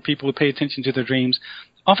situations where people who pay attention to their dreams,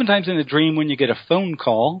 oftentimes in a dream when you get a phone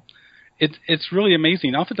call, it's really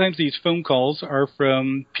amazing. Oftentimes these phone calls are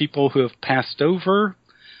from people who have passed over,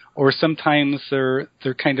 or sometimes they're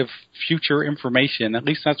kind of future information. At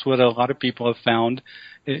least that's what a lot of people have found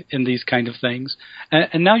in these kind of things.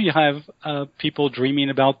 And now you have people dreaming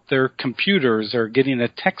about their computers or getting a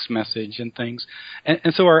text message and things.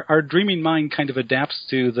 And so our dreaming mind kind of adapts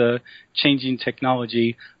to the changing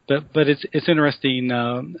technology. But it's interesting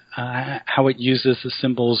how it uses the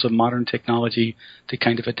symbols of modern technology to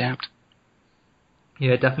kind of adapt.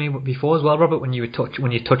 Yeah, definitely. Before as well, Robert, when you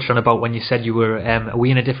touched on about when you said you were away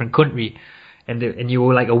in a different country, and you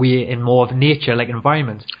were like away in more of nature, like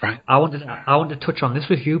environment. Right. I wanted to touch on this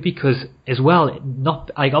with you because as well,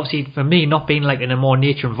 not like obviously for me, not being like in a more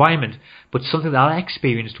nature environment, but something that I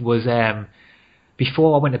experienced was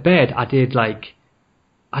before I went to bed, I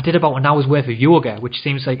did about an hour's worth of yoga, which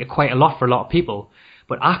seems like quite a lot for a lot of people.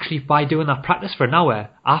 But actually, by doing that practice for an hour,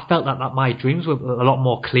 I felt that my dreams were a lot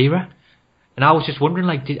more clearer. And I was just wondering,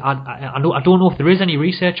 I don't know if there is any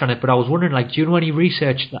research on it, but I was wondering, do you know any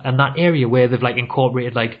research in that area where they've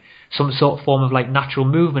incorporated some sort of form of natural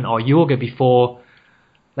movement or yoga before,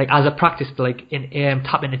 as a practice to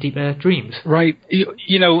tap into deeper dreams? Right.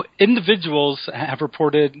 Individuals have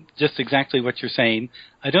reported just exactly what you're saying.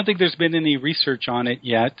 I don't think there's been any research on it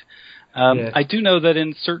yet. I do know that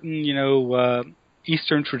in certain,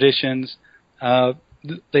 Eastern traditions,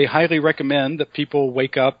 they highly recommend that people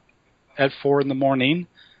wake up at 4 a.m.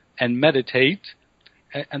 and meditate.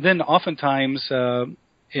 And then oftentimes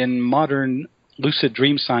in modern lucid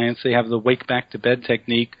dream science, they have the wake back to bed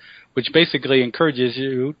technique, which basically encourages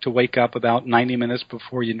you to wake up about 90 minutes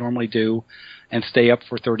before you normally do and stay up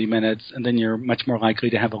for 30 minutes, and then you're much more likely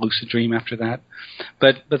to have a lucid dream after that.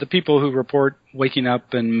 But the people who report waking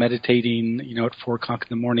up and meditating, at 4 o'clock in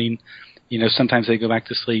the morning, sometimes they go back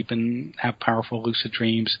to sleep and have powerful lucid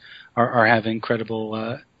dreams or have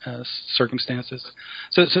incredible circumstances.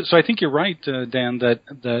 So I think you're right, Dan,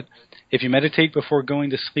 that if you meditate before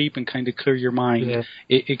going to sleep and kind of clear your mind,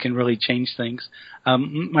 it can really change things.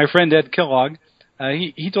 My friend Ed Kellogg,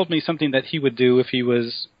 he told me something that he would do if he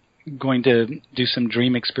was going to do some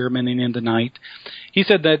dream experimenting in the night. He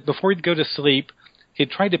said that before he'd go to sleep,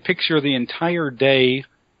 he'd try to picture the entire day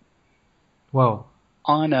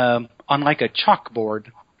on like a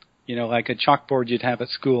chalkboard, like a chalkboard you'd have at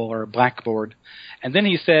school or a blackboard. And then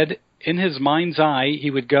he said in his mind's eye,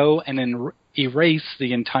 he would go and erase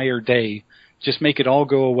the entire day, just make it all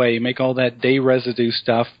go away, make all that day residue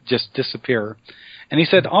stuff just disappear. And he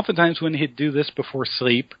said oftentimes when he'd do this before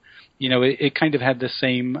sleep, it kind of had the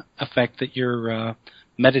same effect that your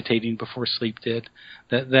meditating before sleep did,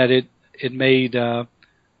 that it made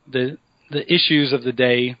the issues of the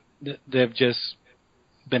day, they've just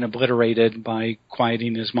been obliterated by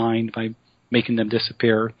quieting his mind, by making them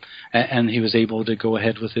disappear, and he was able to go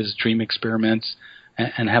ahead with his dream experiments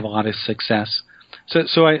and have a lot of success.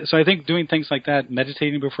 So I think doing things like that,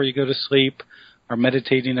 meditating before you go to sleep, or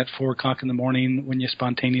meditating at 4 o'clock in the morning when you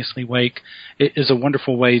spontaneously wake, it is a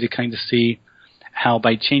wonderful way to kind of see how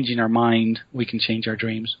by changing our mind we can change our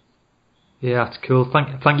dreams. Yeah, that's cool.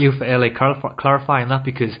 Thank you for clarifying that,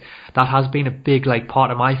 because that has been a big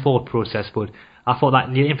part of my thought process. But I thought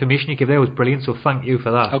that the information you gave there was brilliant. So thank you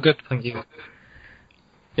for that. Oh, good. Thank you.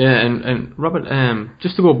 Yeah, and Robert,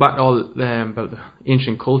 just to go back to all about the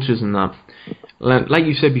ancient cultures and that, like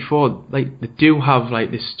you said before, they do have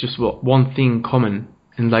this just one thing common,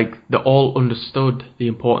 and they all understood the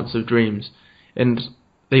importance of dreams, and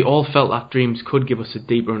they all felt that dreams could give us a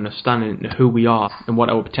deeper understanding of who we are and what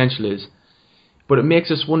our potential is. But it makes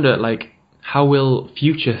us wonder, how will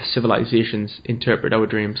future civilizations interpret our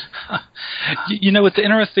dreams? It's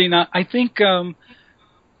interesting. I think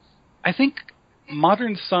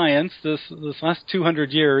modern science, this last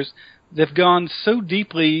 200 years, they've gone so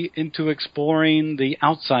deeply into exploring the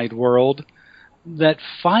outside world that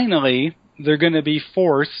finally they're going to be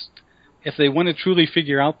forced, if they want to truly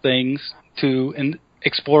figure out things, to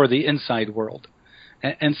explore the inside world.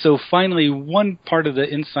 And so finally, one part of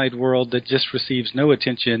the inside world that just receives no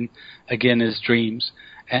attention, again, is dreams.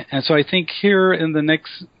 And so I think here in the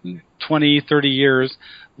next 20, 30 years,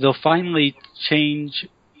 they'll finally change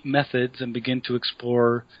methods and begin to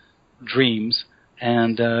explore dreams.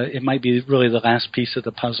 And it might be really the last piece of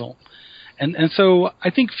the puzzle. And so I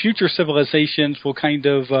think future civilizations will kind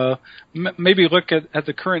of maybe look at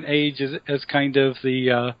the current age as kind of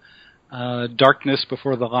the darkness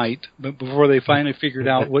before the light, but before they finally figured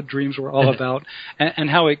out what dreams were all about and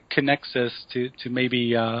how it connects us to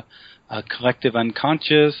maybe a collective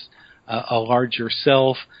unconscious, a larger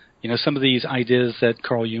self, some of these ideas that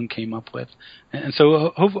Carl Jung came up with. And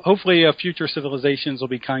so hopefully future civilizations will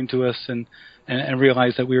be kind to us and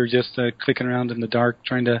realize that we were just clicking around in the dark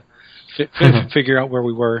trying to figure out where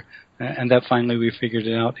we were, and that finally we figured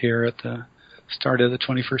it out here at the start of the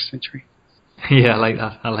 21st century. Yeah, I like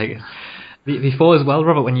that. I like it. Before as well,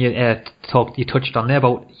 Robert, when you touched on there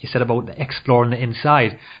you said about exploring the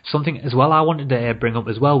inside. Something as well I wanted to bring up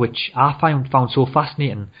as well, which I found so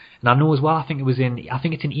fascinating. And I know as well, I think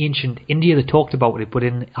it's in ancient India they talked about it, but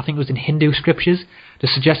I think it was in Hindu scriptures, they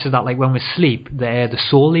suggested that when we sleep, the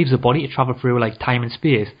soul leaves the body to travel through time and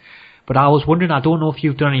space. But I was wondering, I don't know if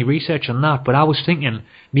you've done any research on that, but I was thinking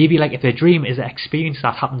maybe if a dream is an experience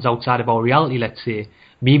that happens outside of our reality, let's say,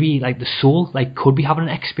 maybe the soul could be having an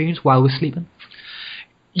experience while we're sleeping.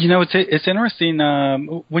 It's interesting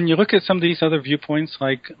when you look at some of these other viewpoints,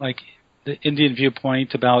 like the Indian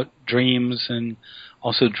viewpoint about dreams and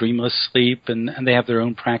also dreamless sleep, and they have their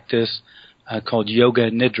own practice called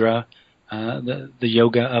yoga nidra, the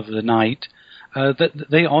yoga of the night.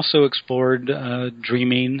 They also explored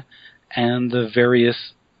dreaming and the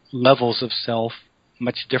various levels of self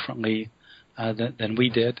much differently than we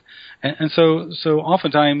did. And so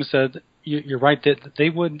oftentimes you're right that they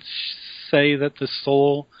would say that the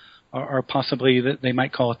soul, or possibly that they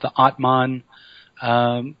might call it the Atman,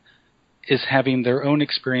 is having their own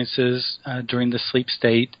experiences during the sleep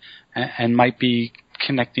state and might be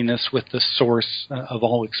connecting us with the source of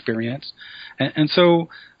all experience. And so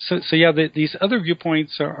yeah, these other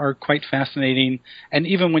viewpoints are quite fascinating. And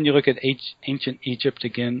even when you look at ancient Egypt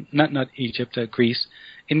again, not Egypt, Greece.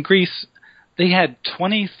 In Greece, they had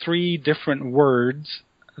 23 different words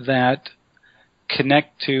that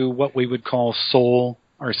connect to what we would call soul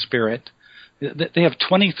or spirit. They have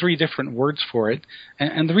 23 different words for it.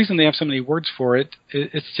 And the reason they have so many words for it,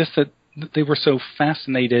 it's just that they were so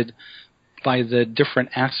fascinated by the different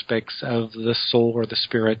aspects of the soul or the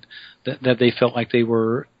spirit that they felt like they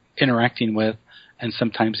were interacting with, and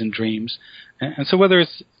sometimes in dreams. And so whether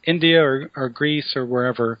it's India or Greece or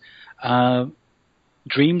wherever,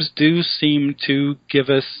 dreams do seem to give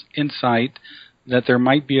us insight that there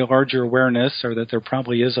might be a larger awareness, or that there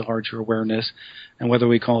probably is a larger awareness, and whether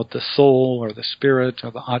we call it the soul or the spirit or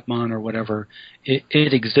the Atman or whatever, it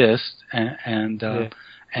exists, and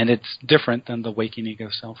it's different than the waking ego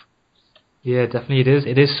self. Yeah, definitely it is.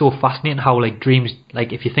 It is so fascinating how dreams,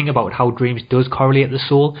 if you think about how dreams does correlate the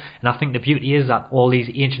soul, and I think the beauty is that all these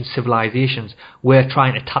ancient civilizations were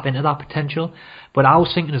trying to tap into that potential. But I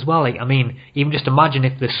was thinking as well, even just imagine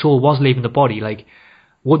if the soul was leaving the body,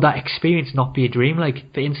 would that experience not be a dream?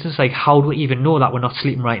 For instance, how do we even know that we're not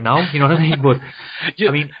sleeping right now? You know what I mean? But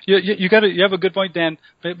you have a good point, Dan,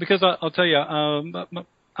 because I'll tell you,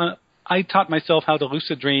 I taught myself how to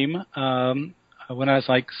lucid dream when I was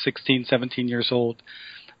 16, 17 years old.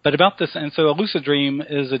 But about this, and so a lucid dream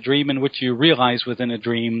is a dream in which you realize within a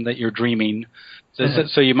dream that you're dreaming.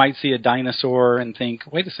 So you might see a dinosaur and think,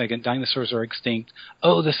 wait a second, dinosaurs are extinct.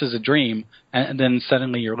 Oh, this is a dream. And then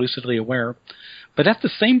suddenly you're lucidly aware. But at the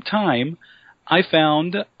same time, I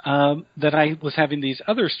found that I was having these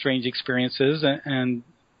other strange experiences. And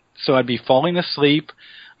so I'd be falling asleep.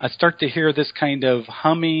 I'd start to hear this kind of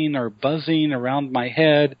humming or buzzing around my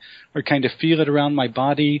head, or kind of feel it around my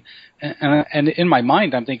body. And in my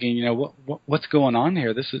mind, I'm thinking, what's going on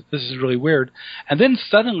here? This is really weird. And then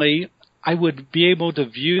suddenly I would be able to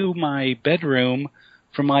view my bedroom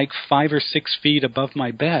from like 5 or 6 feet above my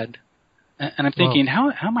bed. And I'm thinking,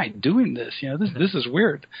 how am I doing this? This is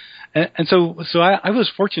weird. And so I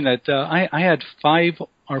was fortunate. I had 5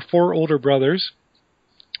 or 4 older brothers.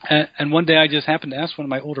 And one day I just happened to ask one of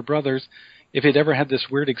my older brothers if he'd ever had this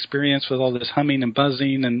weird experience with all this humming and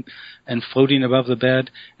buzzing and floating above the bed.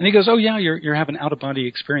 And he goes, oh, yeah, you're having out-of-body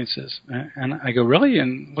experiences. And I go, really?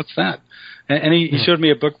 And what's that? And he showed me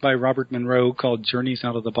a book by Robert Monroe called Journeys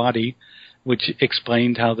Out of the Body, which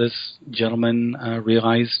explained how this gentleman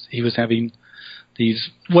realized he was having these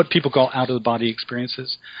what people call out-of-the-body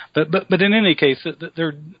experiences. But in any case,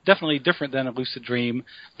 they're definitely different than a lucid dream,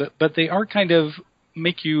 but they are kind of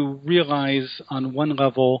make you realize on one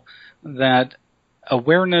level that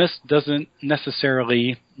awareness doesn't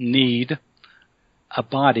necessarily need a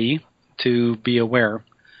body to be aware.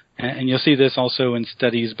 And you'll see this also in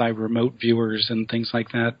studies by remote viewers and things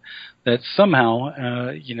like that, that somehow,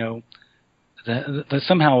 that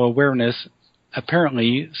somehow awareness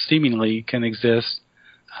apparently, seemingly can exist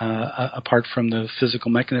apart from the physical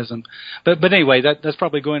mechanism. But anyway, that's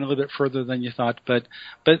probably going a little bit further than you thought. But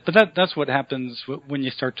that's what happens when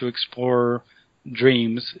you start to explore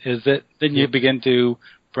dreams, is that then you begin to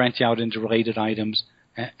branch out into related items,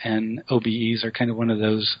 and OBEs are kind of one of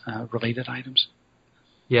those related items.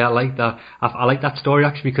 Yeah, I like that. I like that story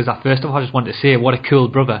actually, because first of all I just wanted to say what a cool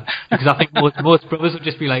brother, because I think most brothers would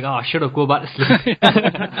just be like, oh, shut up, go back to sleep.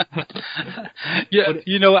 Yeah,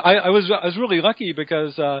 I was really lucky,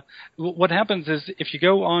 because what happens is if you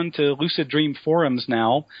go on to lucid dream forums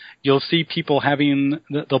now, you'll see people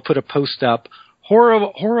they'll put a post up,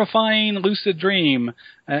 horrifying lucid dream.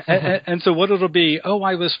 And so what it'll be,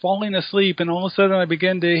 I was falling asleep and all of a sudden I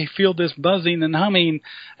began to feel this buzzing and humming,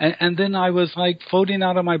 and then I was like floating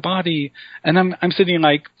out of my body. And I'm sitting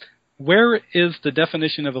like, where is the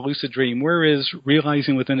definition of a lucid dream? Where is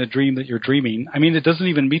realizing within a dream that you're dreaming? I mean, it doesn't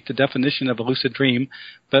even meet the definition of a lucid dream,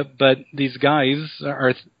 but these guys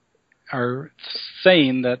are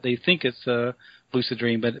saying that they think it's a lucid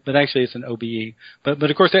dream, but actually it's an OBE. But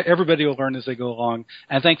of course everybody will learn as they go along.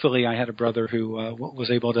 And thankfully I had a brother who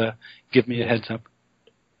was able to give me a heads up.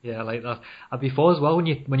 Yeah, I like that. And before as well,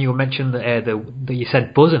 when you mentioned that you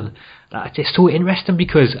said buzzing, it's so interesting,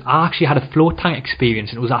 because I actually had a float tank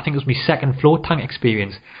experience, and I think it was my second float tank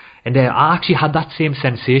experience, and I actually had that same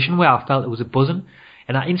sensation where I felt it was a buzzing,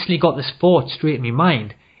 and I instantly got this thought straight in my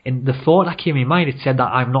mind. And the thought that came in my mind, it said that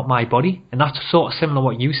I'm not my body. And that's sort of similar to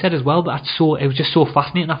what you said as well, but it was just so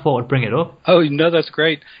fascinating, I thought I'd bring it up. Oh, no, that's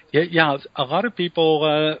great. Yeah, a lot of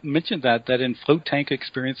people mentioned that in float tank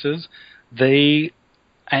experiences,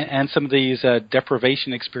 and some of these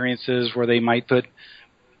deprivation experiences where they might put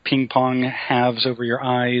ping pong halves over your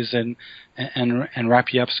eyes and wrap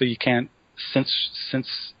you up so you can't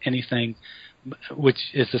sense anything, which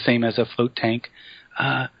is the same as a float tank.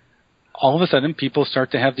 All of a sudden, people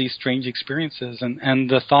start to have these strange experiences, and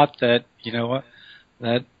the thought that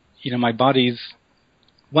my body's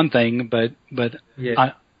one thing, but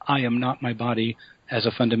yeah. I am not my body as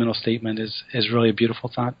a fundamental statement is really a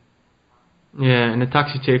beautiful thought. Yeah, and it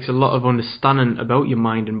actually takes a lot of understanding about your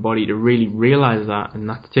mind and body to really realize that, and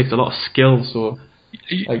that takes a lot of skill. So,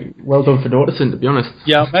 well done for noticing, to be honest.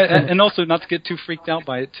 Yeah, and also not to get too freaked out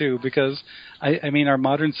by it too, because I mean, our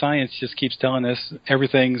modern science just keeps telling us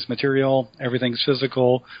everything's material, everything's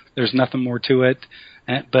physical, there's nothing more to it.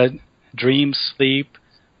 But dream, sleep,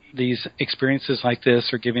 these experiences like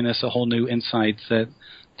this are giving us a whole new insight that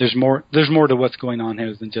there's more to what's going on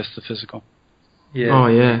here than just the physical. Yeah. Oh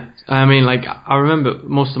yeah. I mean, I remember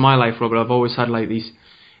most of my life, Robert, I've always had these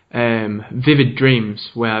vivid dreams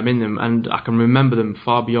where I'm in them, and I can remember them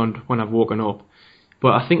far beyond when I've woken up.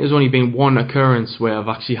 But I think there's only been one occurrence where I've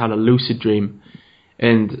actually had a lucid dream,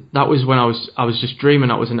 and that was when I was just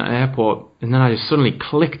dreaming I was in an airport, and then I just suddenly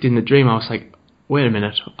clicked in the dream. I was like, wait a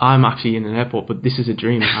minute, I'm actually in an airport, but this is a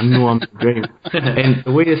dream. I know I'm in a dream. And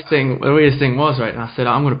the weirdest thing was, right, and I said,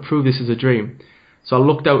 I'm going to prove this is a dream. So I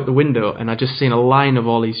looked out the window, and I just seen a line of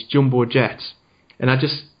all these jumbo jets, and I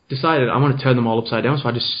just decided I'm going to turn them all upside down. So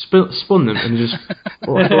I just spun them and just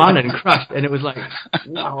landed and crashed. And it was like,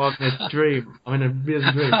 wow, I'm in a dream. I'm in a real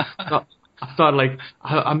dream. So I started like,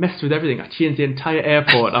 I messed with everything. I changed the entire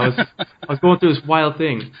airport. I was going through this wild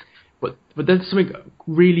thing. But then something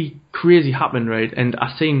really crazy happened, right? And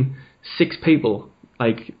I seen 6 people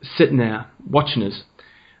like sitting there watching us.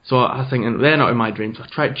 So I was thinking, they're not in my dream. So I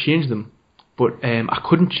tried to change them, but I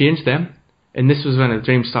couldn't change them. And this was when the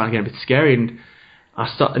dream started getting a bit scary, and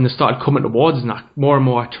they started coming towards us, and more and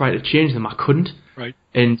more I tried to change them. I couldn't. Right.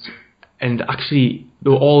 And actually, they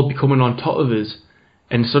were all becoming on top of us.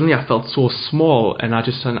 And suddenly I felt so small, and I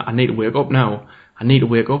just said, I need to wake up now. I need to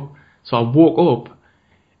wake up. So I woke up,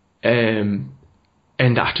 and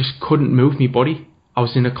I just couldn't move my body. I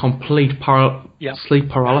was in a complete sleep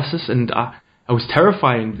paralysis, and I was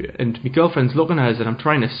terrifying. And my girlfriend's looking at us, and I'm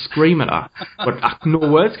trying to scream at her, but no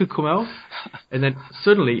words could come out. And then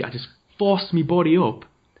suddenly I just forced my body up,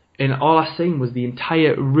 and all I seen was the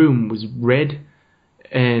entire room was red,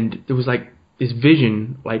 and there was like this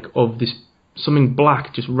vision like of this something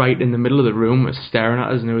black just right in the middle of the room was staring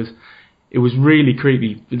at us, and it was really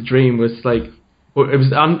creepy. The dream was like,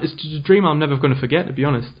 it's just a dream I'm never going to forget, to be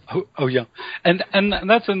honest. Oh yeah, and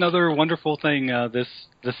that's another wonderful thing. This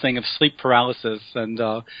thing of sleep paralysis, and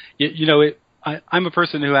I'm a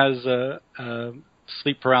person who has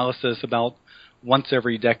sleep paralysis about once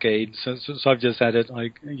every decade. So I've just had it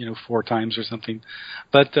 4 times or something.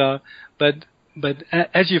 But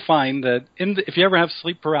as you find that if you ever have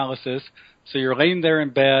sleep paralysis, so you're laying there in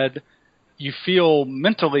bed, you feel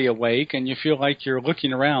mentally awake and you feel like you're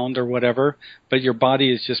looking around or whatever, but your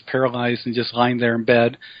body is just paralyzed and just lying there in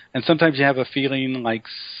bed. And sometimes you have a feeling like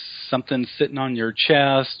something's sitting on your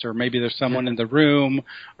chest, or maybe there's someone in the room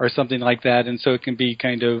or something like that. And so it can be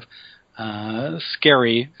kind of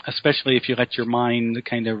scary, especially if you let your mind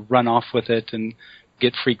kind of run off with it and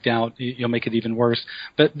get freaked out. You'll make it even worse.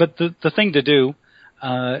 But the thing to do,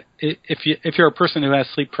 if you're a person who has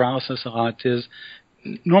sleep paralysis a lot, is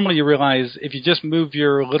normally you realize if you just move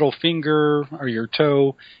your little finger or your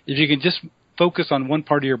toe, if you can just focus on one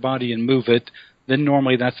part of your body and move it, then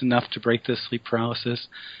normally that's enough to break the sleep paralysis.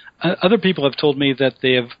 Other people have told me that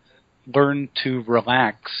they have learned to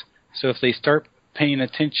relax. So if they start paying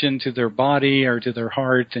attention to their body or to their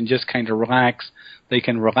heart and just kind of relax, they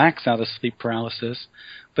can relax out of sleep paralysis.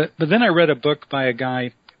 But then I read a book by a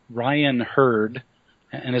guy, Ryan Hurd,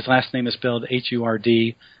 and his last name is spelled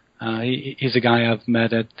H-U-R-D. He's a guy I've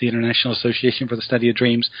met at the International Association for the Study of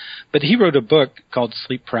Dreams. But he wrote a book called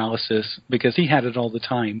Sleep Paralysis because he had it all the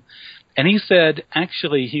time. And he said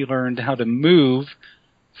actually he learned how to move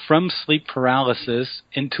from sleep paralysis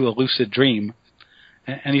into a lucid dream.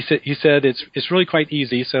 And he said it's really quite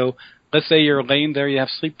easy. So let's say you're laying there, you have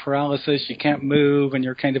sleep paralysis, you can't move, and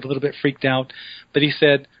you're kind of a little bit freaked out. But he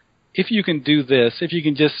said, if you can do this, if you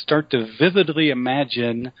can just start to vividly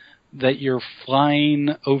imagine that you're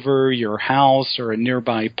flying over your house or a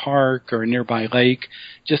nearby park or a nearby lake,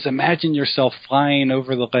 just imagine yourself flying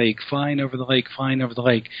over the lake, flying over the lake, flying over the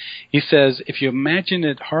lake. He says if you imagine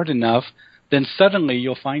it hard enough, then suddenly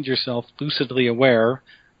you'll find yourself lucidly aware,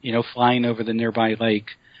 flying over the nearby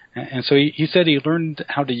lake. And so he said he learned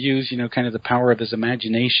how to use, kind of the power of his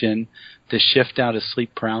imagination to shift out of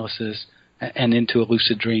sleep paralysis and into a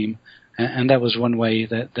lucid dream. And that was one way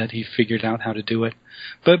that he figured out how to do it.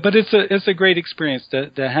 But it's a great experience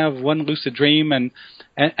to have one lucid dream and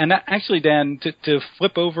actually, Dan, to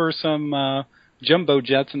flip over some jumbo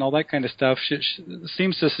jets and all that kind of stuff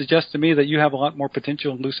seems to suggest to me that you have a lot more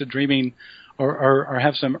potential in lucid dreaming or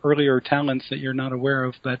have some earlier talents that you're not aware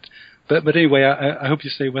of. But anyway, I hope you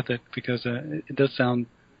stay with it because it does sound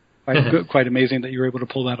quite amazing that you were able to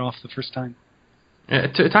pull that off the first time.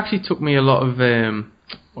 It actually took me a lot of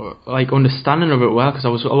understanding of it well, because I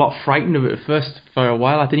was a lot frightened of it at first for a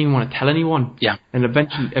while. I didn't even want to tell anyone. Yeah. And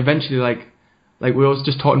eventually, like we was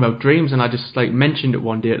just talking about dreams, and I just mentioned it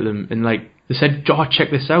one day to them, and they said, "Oh,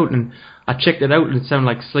 check this out," and I checked it out, and it sounded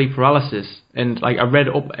like sleep paralysis, and I read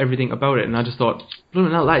up everything about it, and I just thought,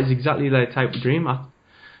 "Blooming hell, that is exactly the type of dream."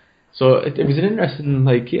 So it was an interesting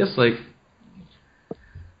case.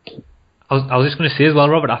 I was just going to say as well,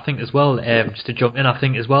 Robert, I think as well, just to jump in, I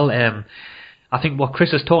think as well, I think what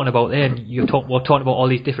Chris was talking about there, and we're talking about all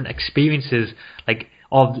these different experiences, trying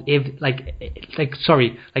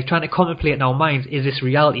to contemplate in our minds, is this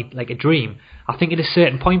reality like a dream? I think at a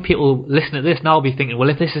certain point, people listening to this now will be thinking, well,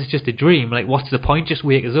 if this is just a dream, what's the point? Just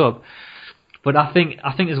wake us up. But I think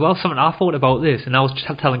as well, something I thought about this, and I was just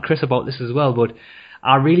telling Chris about this as well, but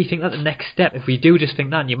I really think that the next step, if we do just think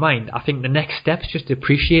that in your mind, I think the next step is just to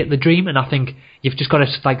appreciate the dream, and I think you've just got to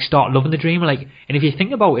start loving the dream. And if you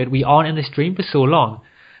think about it, we aren't in this dream for so long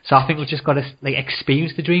So I think we've just got to like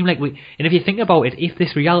experience the dream. And if you think about it, if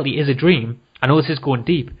this reality is a dream, I know this is going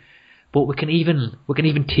deep, but we can even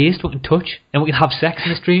taste, we can touch, and we can have sex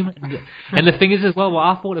in this dream. And the thing is as well, what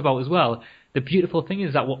I thought about as well, the beautiful thing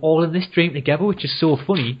is that we're all in this dream together, which is so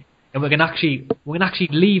funny, and we can actually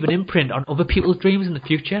leave an imprint on other people's dreams in the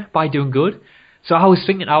future by doing good. So I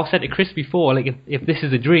said to Chris before, like, if this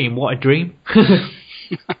is a dream, what a dream.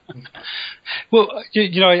 Well,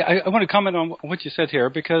 I want to comment on what you said here,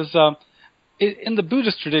 because in the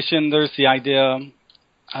Buddhist tradition, there's the idea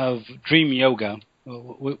of dream yoga,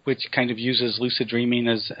 which kind of uses lucid dreaming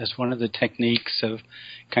as one of the techniques of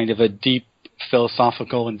kind of a deep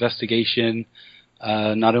philosophical investigation,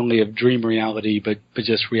 not only of dream reality, but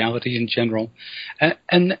just reality in general.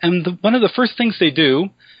 And one of the first things they do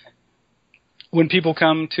when people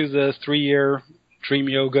come to the 3-year dream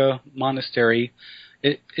yoga monastery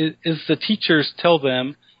is the teachers tell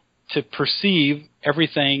them to perceive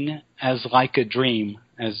everything as like a dream,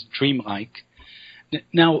 as dreamlike.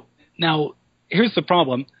 Now, here's the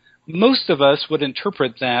problem. Most of us would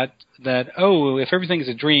interpret that if everything's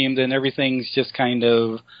a dream, then everything's just kind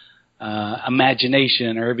of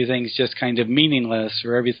imagination, or everything's just kind of meaningless,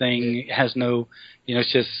 or everything has no,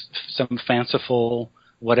 it's just some fanciful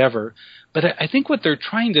whatever. But I think what they're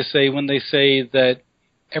trying to say when they say that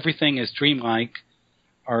everything is dreamlike,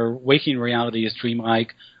 or waking reality is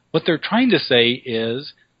dreamlike, what they're trying to say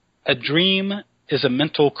is a dream is a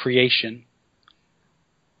mental creation.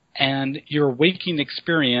 And your waking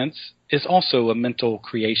experience is also a mental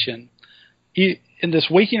creation. In this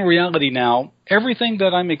waking reality now, everything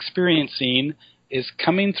that I'm experiencing is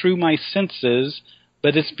coming through my senses,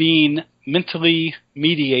 but it's being mentally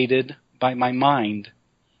mediated by my mind.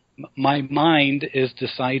 My mind is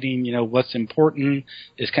deciding, what's important,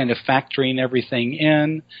 is kind of factoring everything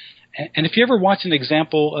in. And if you ever watch an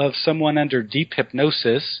example of someone under deep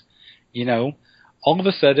hypnosis, all of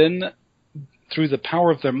a sudden, through the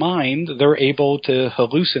power of their mind, they're able to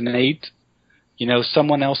hallucinate,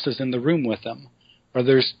 someone else is in the room with them. Or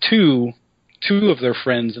there's two of their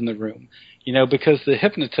friends in the room, because the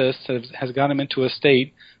hypnotist has got them into a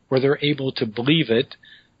state where they're able to believe it,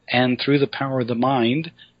 and through the power of the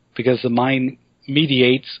mind, because the mind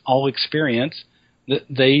mediates all experience,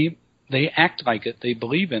 they act like it, they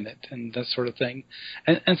believe in it, and that sort of thing.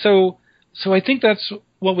 And so I think that's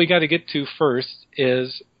what we got to get to first,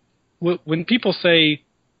 is when people say,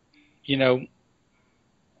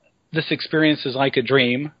 this experience is like a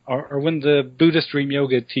dream, or when the Buddhist dream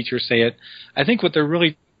yoga teachers say it, I think what they're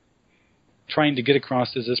really trying to get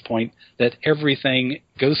across is this point, that everything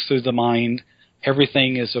goes through the mind,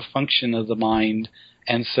 everything is a function of the mind,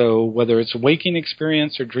 and so whether it's a waking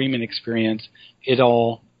experience or dreaming experience, it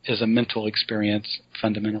all is a mental experience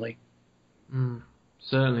fundamentally.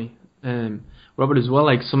 Certainly. Robert, as well,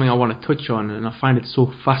 like something I want to touch on, and I find it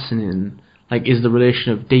so fascinating, like, is the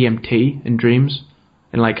relation of DMT and dreams,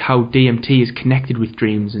 and like how DMT is connected with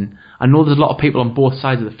dreams. And I know there's a lot of people on both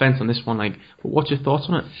sides of the fence on this one. Like, but what's your thoughts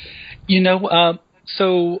on it?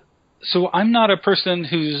 So I'm not a person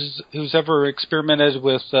who's ever experimented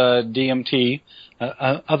with DMT,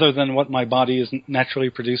 other than what my body is naturally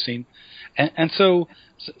producing, and so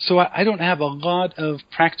I don't have a lot of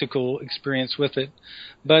practical experience with it,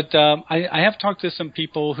 but I have talked to some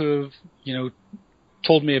people who've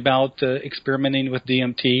told me about experimenting with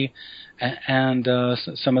DMT and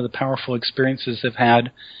some of the powerful experiences they've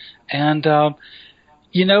had, and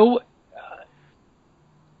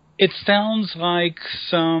it sounds like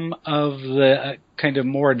some of the kind of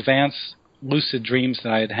more advanced lucid dreams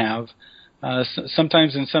that I'd have.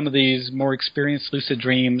 Sometimes in some of these more experienced lucid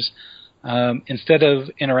dreams, instead of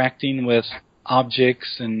interacting with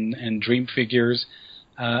objects and dream figures,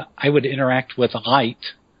 I would interact with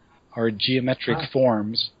light or geometric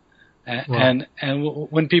forms. And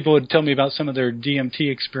when people would tell me about some of their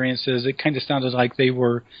DMT experiences, it kind of sounded like they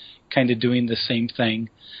were kind of doing the same thing.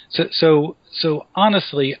 So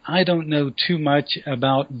honestly, I don't know too much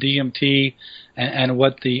about DMT and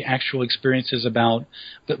what the actual experience is about,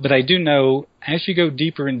 but I do know as you go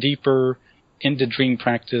deeper and deeper into dream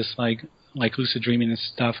practice, like lucid dreaming and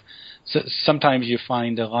stuff, sometimes you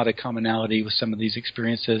find a lot of commonality with some of these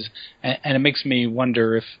experiences, and it makes me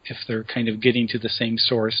wonder if they're kind of getting to the same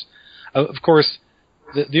source. Of course,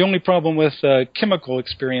 the only problem with a chemical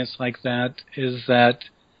experience like that is that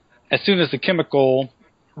as soon as the chemical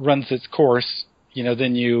runs its course,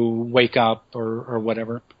 then you wake up or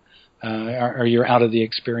whatever, or you're out of the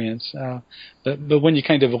experience. But when you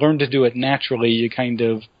kind of learn to do it naturally, you kind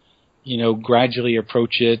of, gradually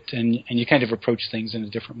approach it, and you kind of approach things in a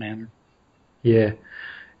different manner. Yeah.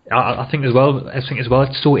 I think as well.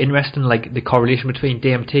 It's so interesting, like the correlation between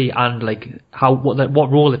DMT and like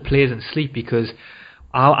what role it plays in sleep. Because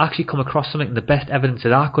I actually come across something. The best evidence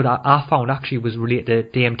that I found actually was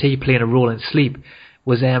related to DMT playing a role in sleep.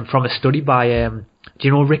 Was from a study by do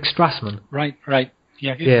you know Rick Strassman? Right.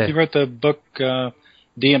 Yeah, he wrote the book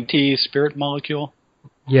DMT, Spirit Molecule.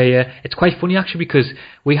 Yeah. It's quite funny actually because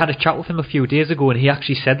we had a chat with him a few days ago and he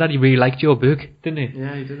actually said that he really liked your book, didn't he?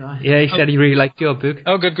 Yeah, he did. Yeah, he said he really liked your book.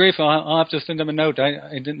 Oh, good grief! I'll have to send him a note.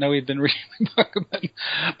 I didn't know he'd been reading my book,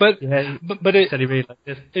 but he said he really liked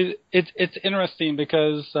it. It's interesting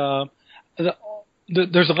because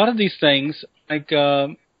there's a lot of these things like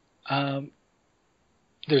there's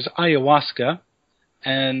ayahuasca,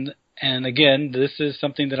 and again, this is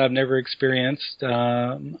something that I've never experienced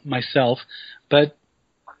myself, but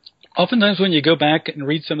oftentimes when you go back and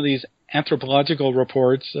read some of these anthropological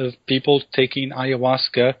reports of people taking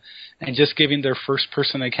ayahuasca and just giving their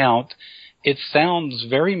first-person account, it sounds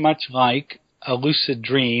very much like a lucid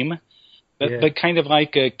dream, but kind of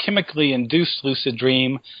like a chemically induced lucid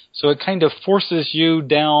dream, so it kind of forces you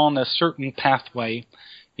down a certain pathway.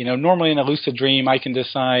 You know, normally in a lucid dream, I can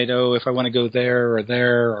decide, if I want to go there,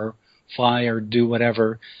 or fly, or do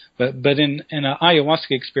whatever. But in an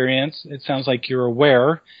ayahuasca experience, it sounds like you're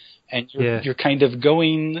aware, and you're kind of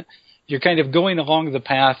going along the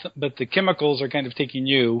path, but the chemicals are kind of taking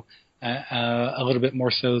you a little bit more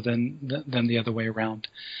so than the other way around.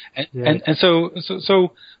 And so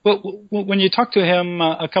when you talked to him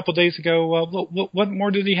a couple of days ago, what more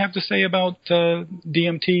did he have to say about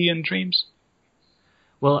DMT and dreams?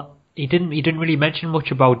 Well, he didn't really mention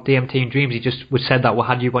much about DMT and dreams. He just said that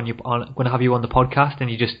going to have you on the podcast, and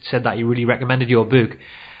he just said that he really recommended your book.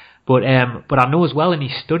 But I know as well in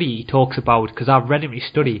his study he talks about, because I've read him his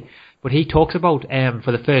study, but he talks about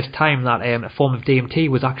for the first time that a form of DMT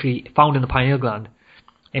was actually found in the pineal gland,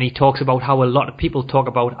 and he talks about how a lot of people talk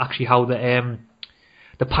about actually how the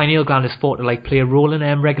pineal gland is thought to like play a role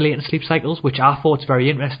in regulating sleep cycles, which I thought is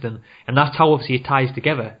very interesting, and that's how obviously it ties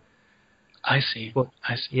together. I see.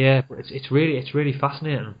 Yeah, but it's really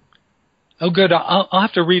fascinating. Oh, good. I'll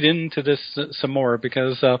have to read into this some more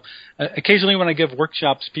because occasionally when I give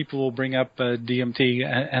workshops, people will bring up DMT,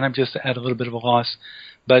 and I'm just at a little bit of a loss.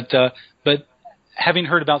 But having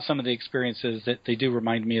heard about some of the experiences, that they do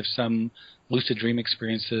remind me of some lucid dream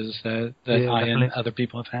experiences that I and other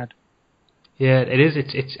people have had. Yeah, it is.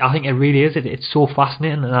 It's. I think it really is. It's so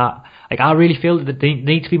fascinating, and I really feel that there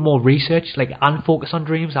needs to be more research, and focus on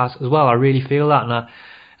dreams as well. I really feel that, and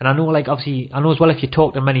I know, obviously, I know as well. If you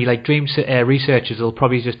talk to many dream researchers, they'll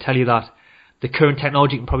probably just tell you that the current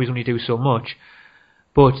technology can probably only do so much.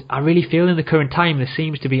 But I really feel in the current time there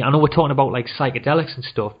seems to be. I know we're talking about psychedelics and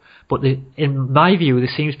stuff, but in my view, there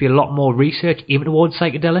seems to be a lot more research even towards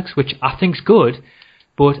psychedelics, which I think's good.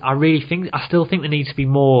 But I still think there needs to be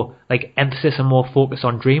more emphasis and more focus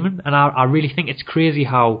on dreaming. And I really think it's crazy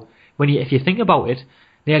how if you think about it,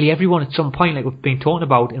 nearly everyone at some point, like we've been talking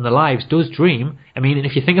about in their lives, does dream. I mean, and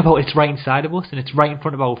if you think about it, it's right inside of us and it's right in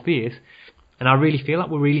front of our face. And I really feel that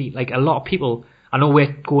we're really a lot of people. I know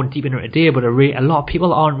we're going deep into it today, but a lot of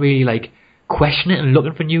people aren't really questioning it and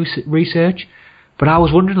looking for new research. But I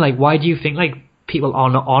was wondering, why do you think people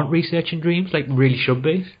aren't researching dreams really should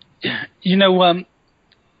be? You know.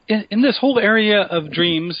 In this whole area of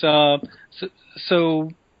dreams, so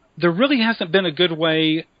there really hasn't been a good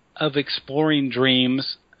way of exploring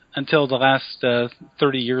dreams until the last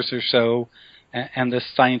 30 years or so, and the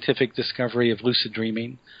scientific discovery of lucid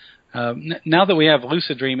dreaming. Now that we have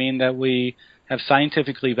lucid dreaming, that we have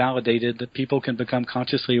scientifically validated that people can become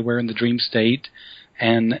consciously aware in the dream state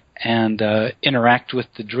and interact with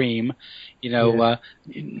the dream,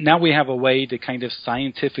 now we have a way to kind of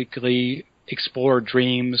scientifically explore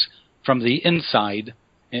dreams from the inside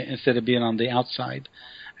instead of being on the outside.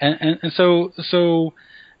 And so,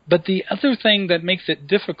 but the other thing that makes it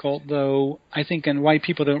difficult, though, I think, and why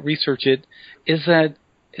people don't research it, is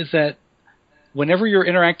that whenever you're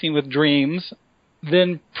interacting with dreams,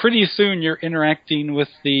 then pretty soon you're interacting with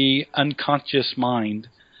the unconscious mind.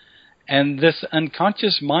 And this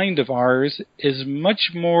unconscious mind of ours is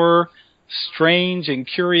much more strange and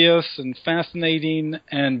curious and fascinating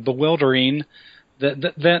and bewildering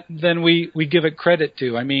than we give it credit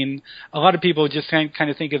to. I mean, a lot of people just kind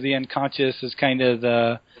of think of the unconscious as kind of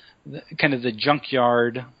the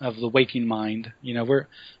junkyard of the waking mind.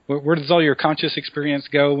 Where does all your conscious experience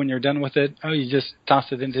go when you're done with it? Oh, you just toss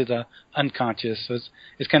it into the unconscious. So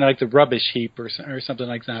it's kind of like the rubbish heap or something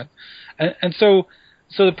like that. And so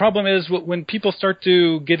the problem is when people start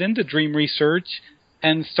to get into dream research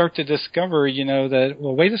and start to discover, that,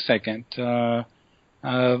 well, wait a second,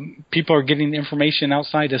 people are getting information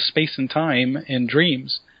outside of space and time in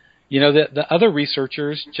dreams. The other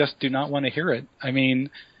researchers just do not want to hear it. I mean,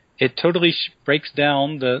 it totally breaks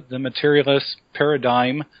down the materialist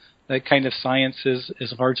paradigm that kind of science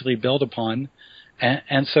is largely built upon.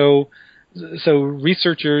 And so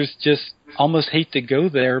researchers just almost hate to go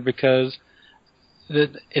there because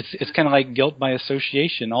it's kind of like guilt by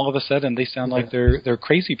association. All of a sudden, they sound like they're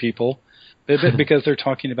crazy people because they're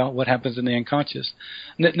talking about what happens in the unconscious.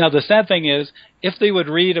 Now, the sad thing is, if they would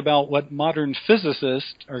read about what modern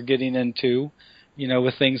physicists are getting into,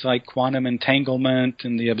 with things like quantum entanglement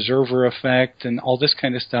and the observer effect and all this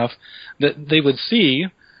kind of stuff, that they would see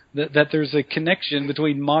that there's a connection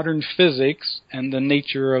between modern physics and the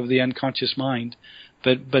nature of the unconscious mind.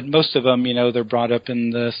 But most of them, they're brought up in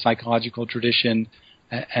the psychological tradition,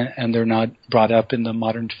 and they're not brought up in the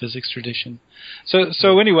modern physics tradition.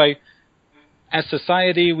 So anyway, as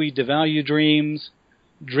society, we devalue dreams.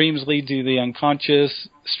 Dreams lead to the unconscious.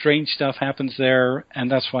 Strange stuff happens there,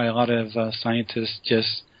 and that's why a lot of scientists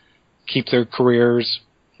just keep their careers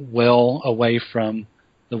well away from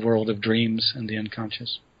the world of dreams and the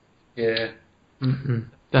unconscious. Yeah,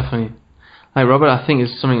 definitely. Like, Robert, I think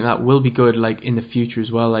it's something that will be good, like, in the future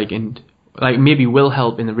as well, and maybe will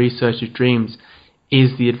help in the research of dreams,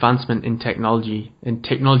 is the advancement in technology. And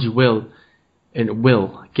technology will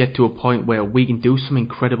get to a point where we can do some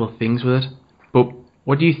incredible things with it. But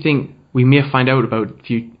what do you think we may find out about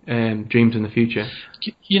dreams in the future?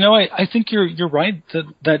 I think you're right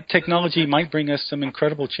that technology might bring us some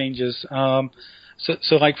incredible changes.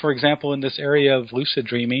 So like, for example, in this area of lucid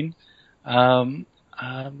dreaming,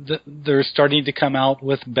 they're starting to come out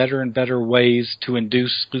with better and better ways to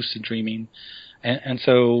induce lucid dreaming. And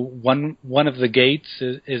so one of the gates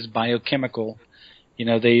is biochemical.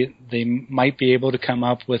 They might be able to come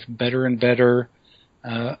up with better and better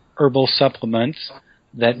herbal supplements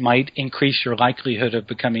that might increase your likelihood of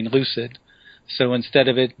becoming lucid. So instead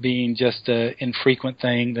of it being just an infrequent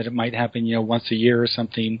thing that it might happen, once a year or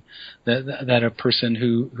something, that a person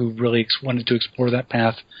who really wanted to explore that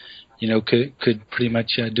path, could pretty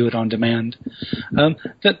much do it on demand.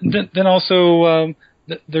 Then also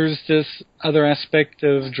there's this other aspect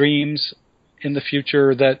of dreams in the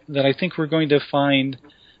future that I think we're going to find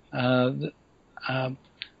the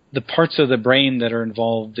parts of the brain that are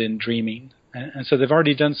involved in dreaming. And so they've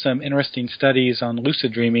already done some interesting studies on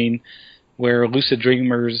lucid dreaming, where lucid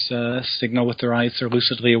dreamers signal with their eyes they're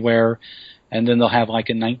lucidly aware, and then they'll have like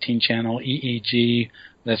a 19-channel EEG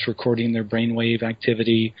that's recording their brainwave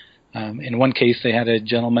activity. In one case, they had a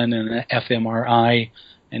gentleman in an fMRI,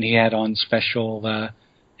 and he had on special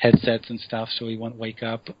headsets and stuff, so he wouldn't wake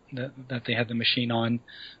up, that they had the machine on.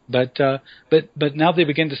 But now they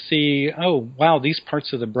begin to see, oh, wow, these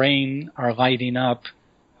parts of the brain are lighting up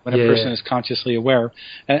when a person is consciously aware.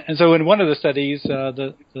 And so in one of the studies,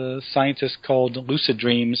 the scientists called lucid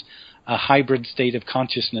dreams a hybrid state of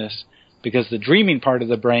consciousness, because the dreaming part of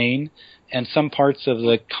the brain and some parts of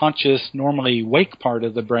the conscious, normally wake part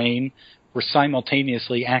of the brain were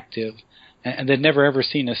simultaneously active. And they'd never ever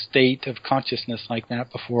seen a state of consciousness like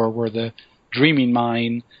that before, where the dreaming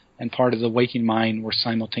mind and part of the waking mind were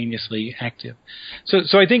simultaneously active.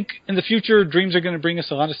 So I think in the future, dreams are going to bring us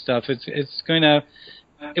a lot of stuff. It's going to,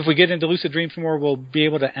 if we get into lucid dreams more, we'll be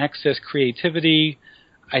able to access creativity.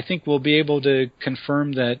 I think we'll be able to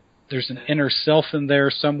confirm that there's an inner self in there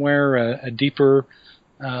somewhere, a deeper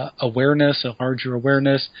awareness, a larger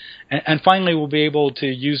awareness. And finally, we'll be able to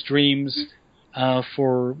use dreams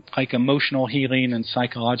for like emotional healing and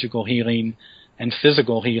psychological healing and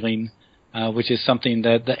physical healing, which is something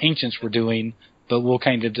that the ancients were doing, but we'll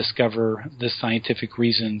kind of discover the scientific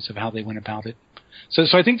reasons of how they went about it. So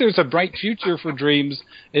I think there's a bright future for dreams.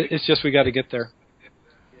 It's just we got to get there.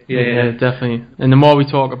 Yeah, definitely. And the more we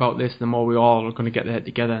talk about this, the more we all are going to get there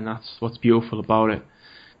together, and that's what's beautiful about it.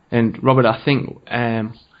 And Robert, I think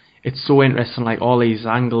it's so interesting, like all these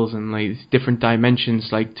angles and like different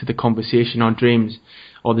dimensions, like to the conversation on dreams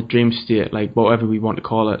or the dream state, like whatever we want to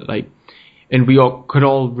call it. Like, and we could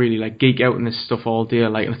all really like geek out on this stuff all day.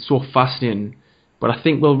 Like, it's so fascinating. But I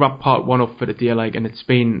think we'll wrap part one up for today, like, and it's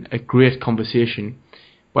been a great conversation.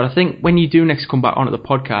 But I think when you do next come back onto the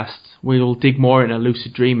podcast, we'll dig more into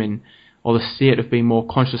lucid dreaming or the state of being more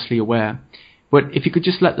consciously aware. But if you could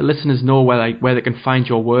just let the listeners know where they can find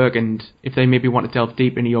your work, and if they maybe want to delve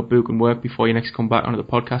deep into your book and work before you next come back onto the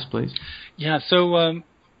podcast, please. Yeah, so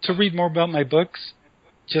to read more about my books,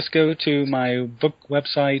 just go to my book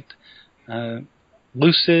website,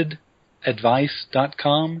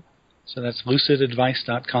 lucidadvice.com. So that's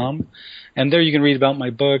lucidadvice.com. And there you can read about my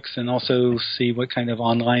books and also see what kind of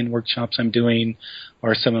online workshops I'm doing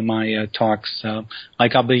or some of my talks.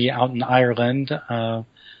 Like I'll be out in Ireland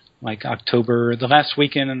like October, the last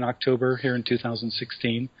weekend in October here in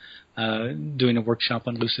 2016, doing a workshop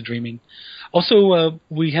on lucid dreaming. Also,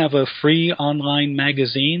 we have a free online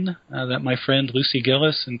magazine that my friend Lucy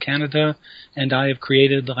Gillis in Canada and I have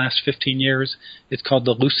created the last 15 years. It's called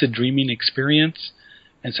the Lucid Dreaming Experience.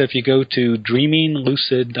 And so if you go to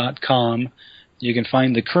dreaminglucid.com, you can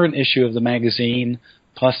find the current issue of the magazine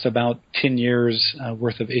plus about 10 years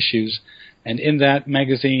worth of issues. And in that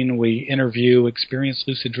magazine, we interview experienced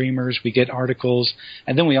lucid dreamers, we get articles,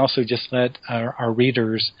 and then we also just let our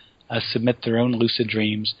readers submit their own lucid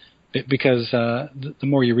dreams, because the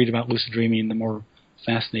more you read about lucid dreaming, the more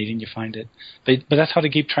fascinating you find it. But that's how to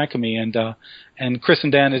keep track of me. And Chris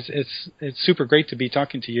and Dan, it's super great to be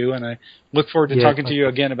talking to you, and I look forward to talking to you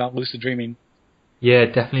again about lucid dreaming. Yeah,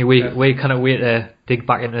 definitely. We kind of wait to dig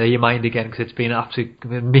back into your mind again, because it's been an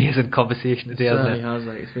absolutely amazing conversation today. It certainly has.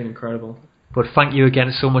 It's been incredible. But thank you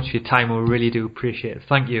again so much for your time. We really do appreciate it.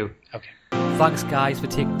 Thank you. Okay. Thanks, guys, for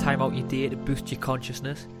taking time out your day to boost your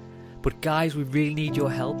consciousness. But guys, we really need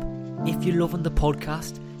your help. If you're loving the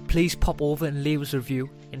podcast, please pop over and leave us a review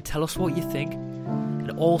and tell us what you think.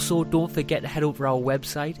 And also, don't forget to head over our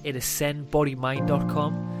website at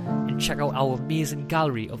ascendbodymind.com and check out our amazing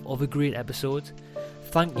gallery of other great episodes.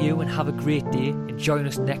 Thank you and have a great day, and join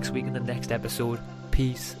us next week in the next episode.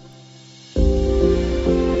 Peace.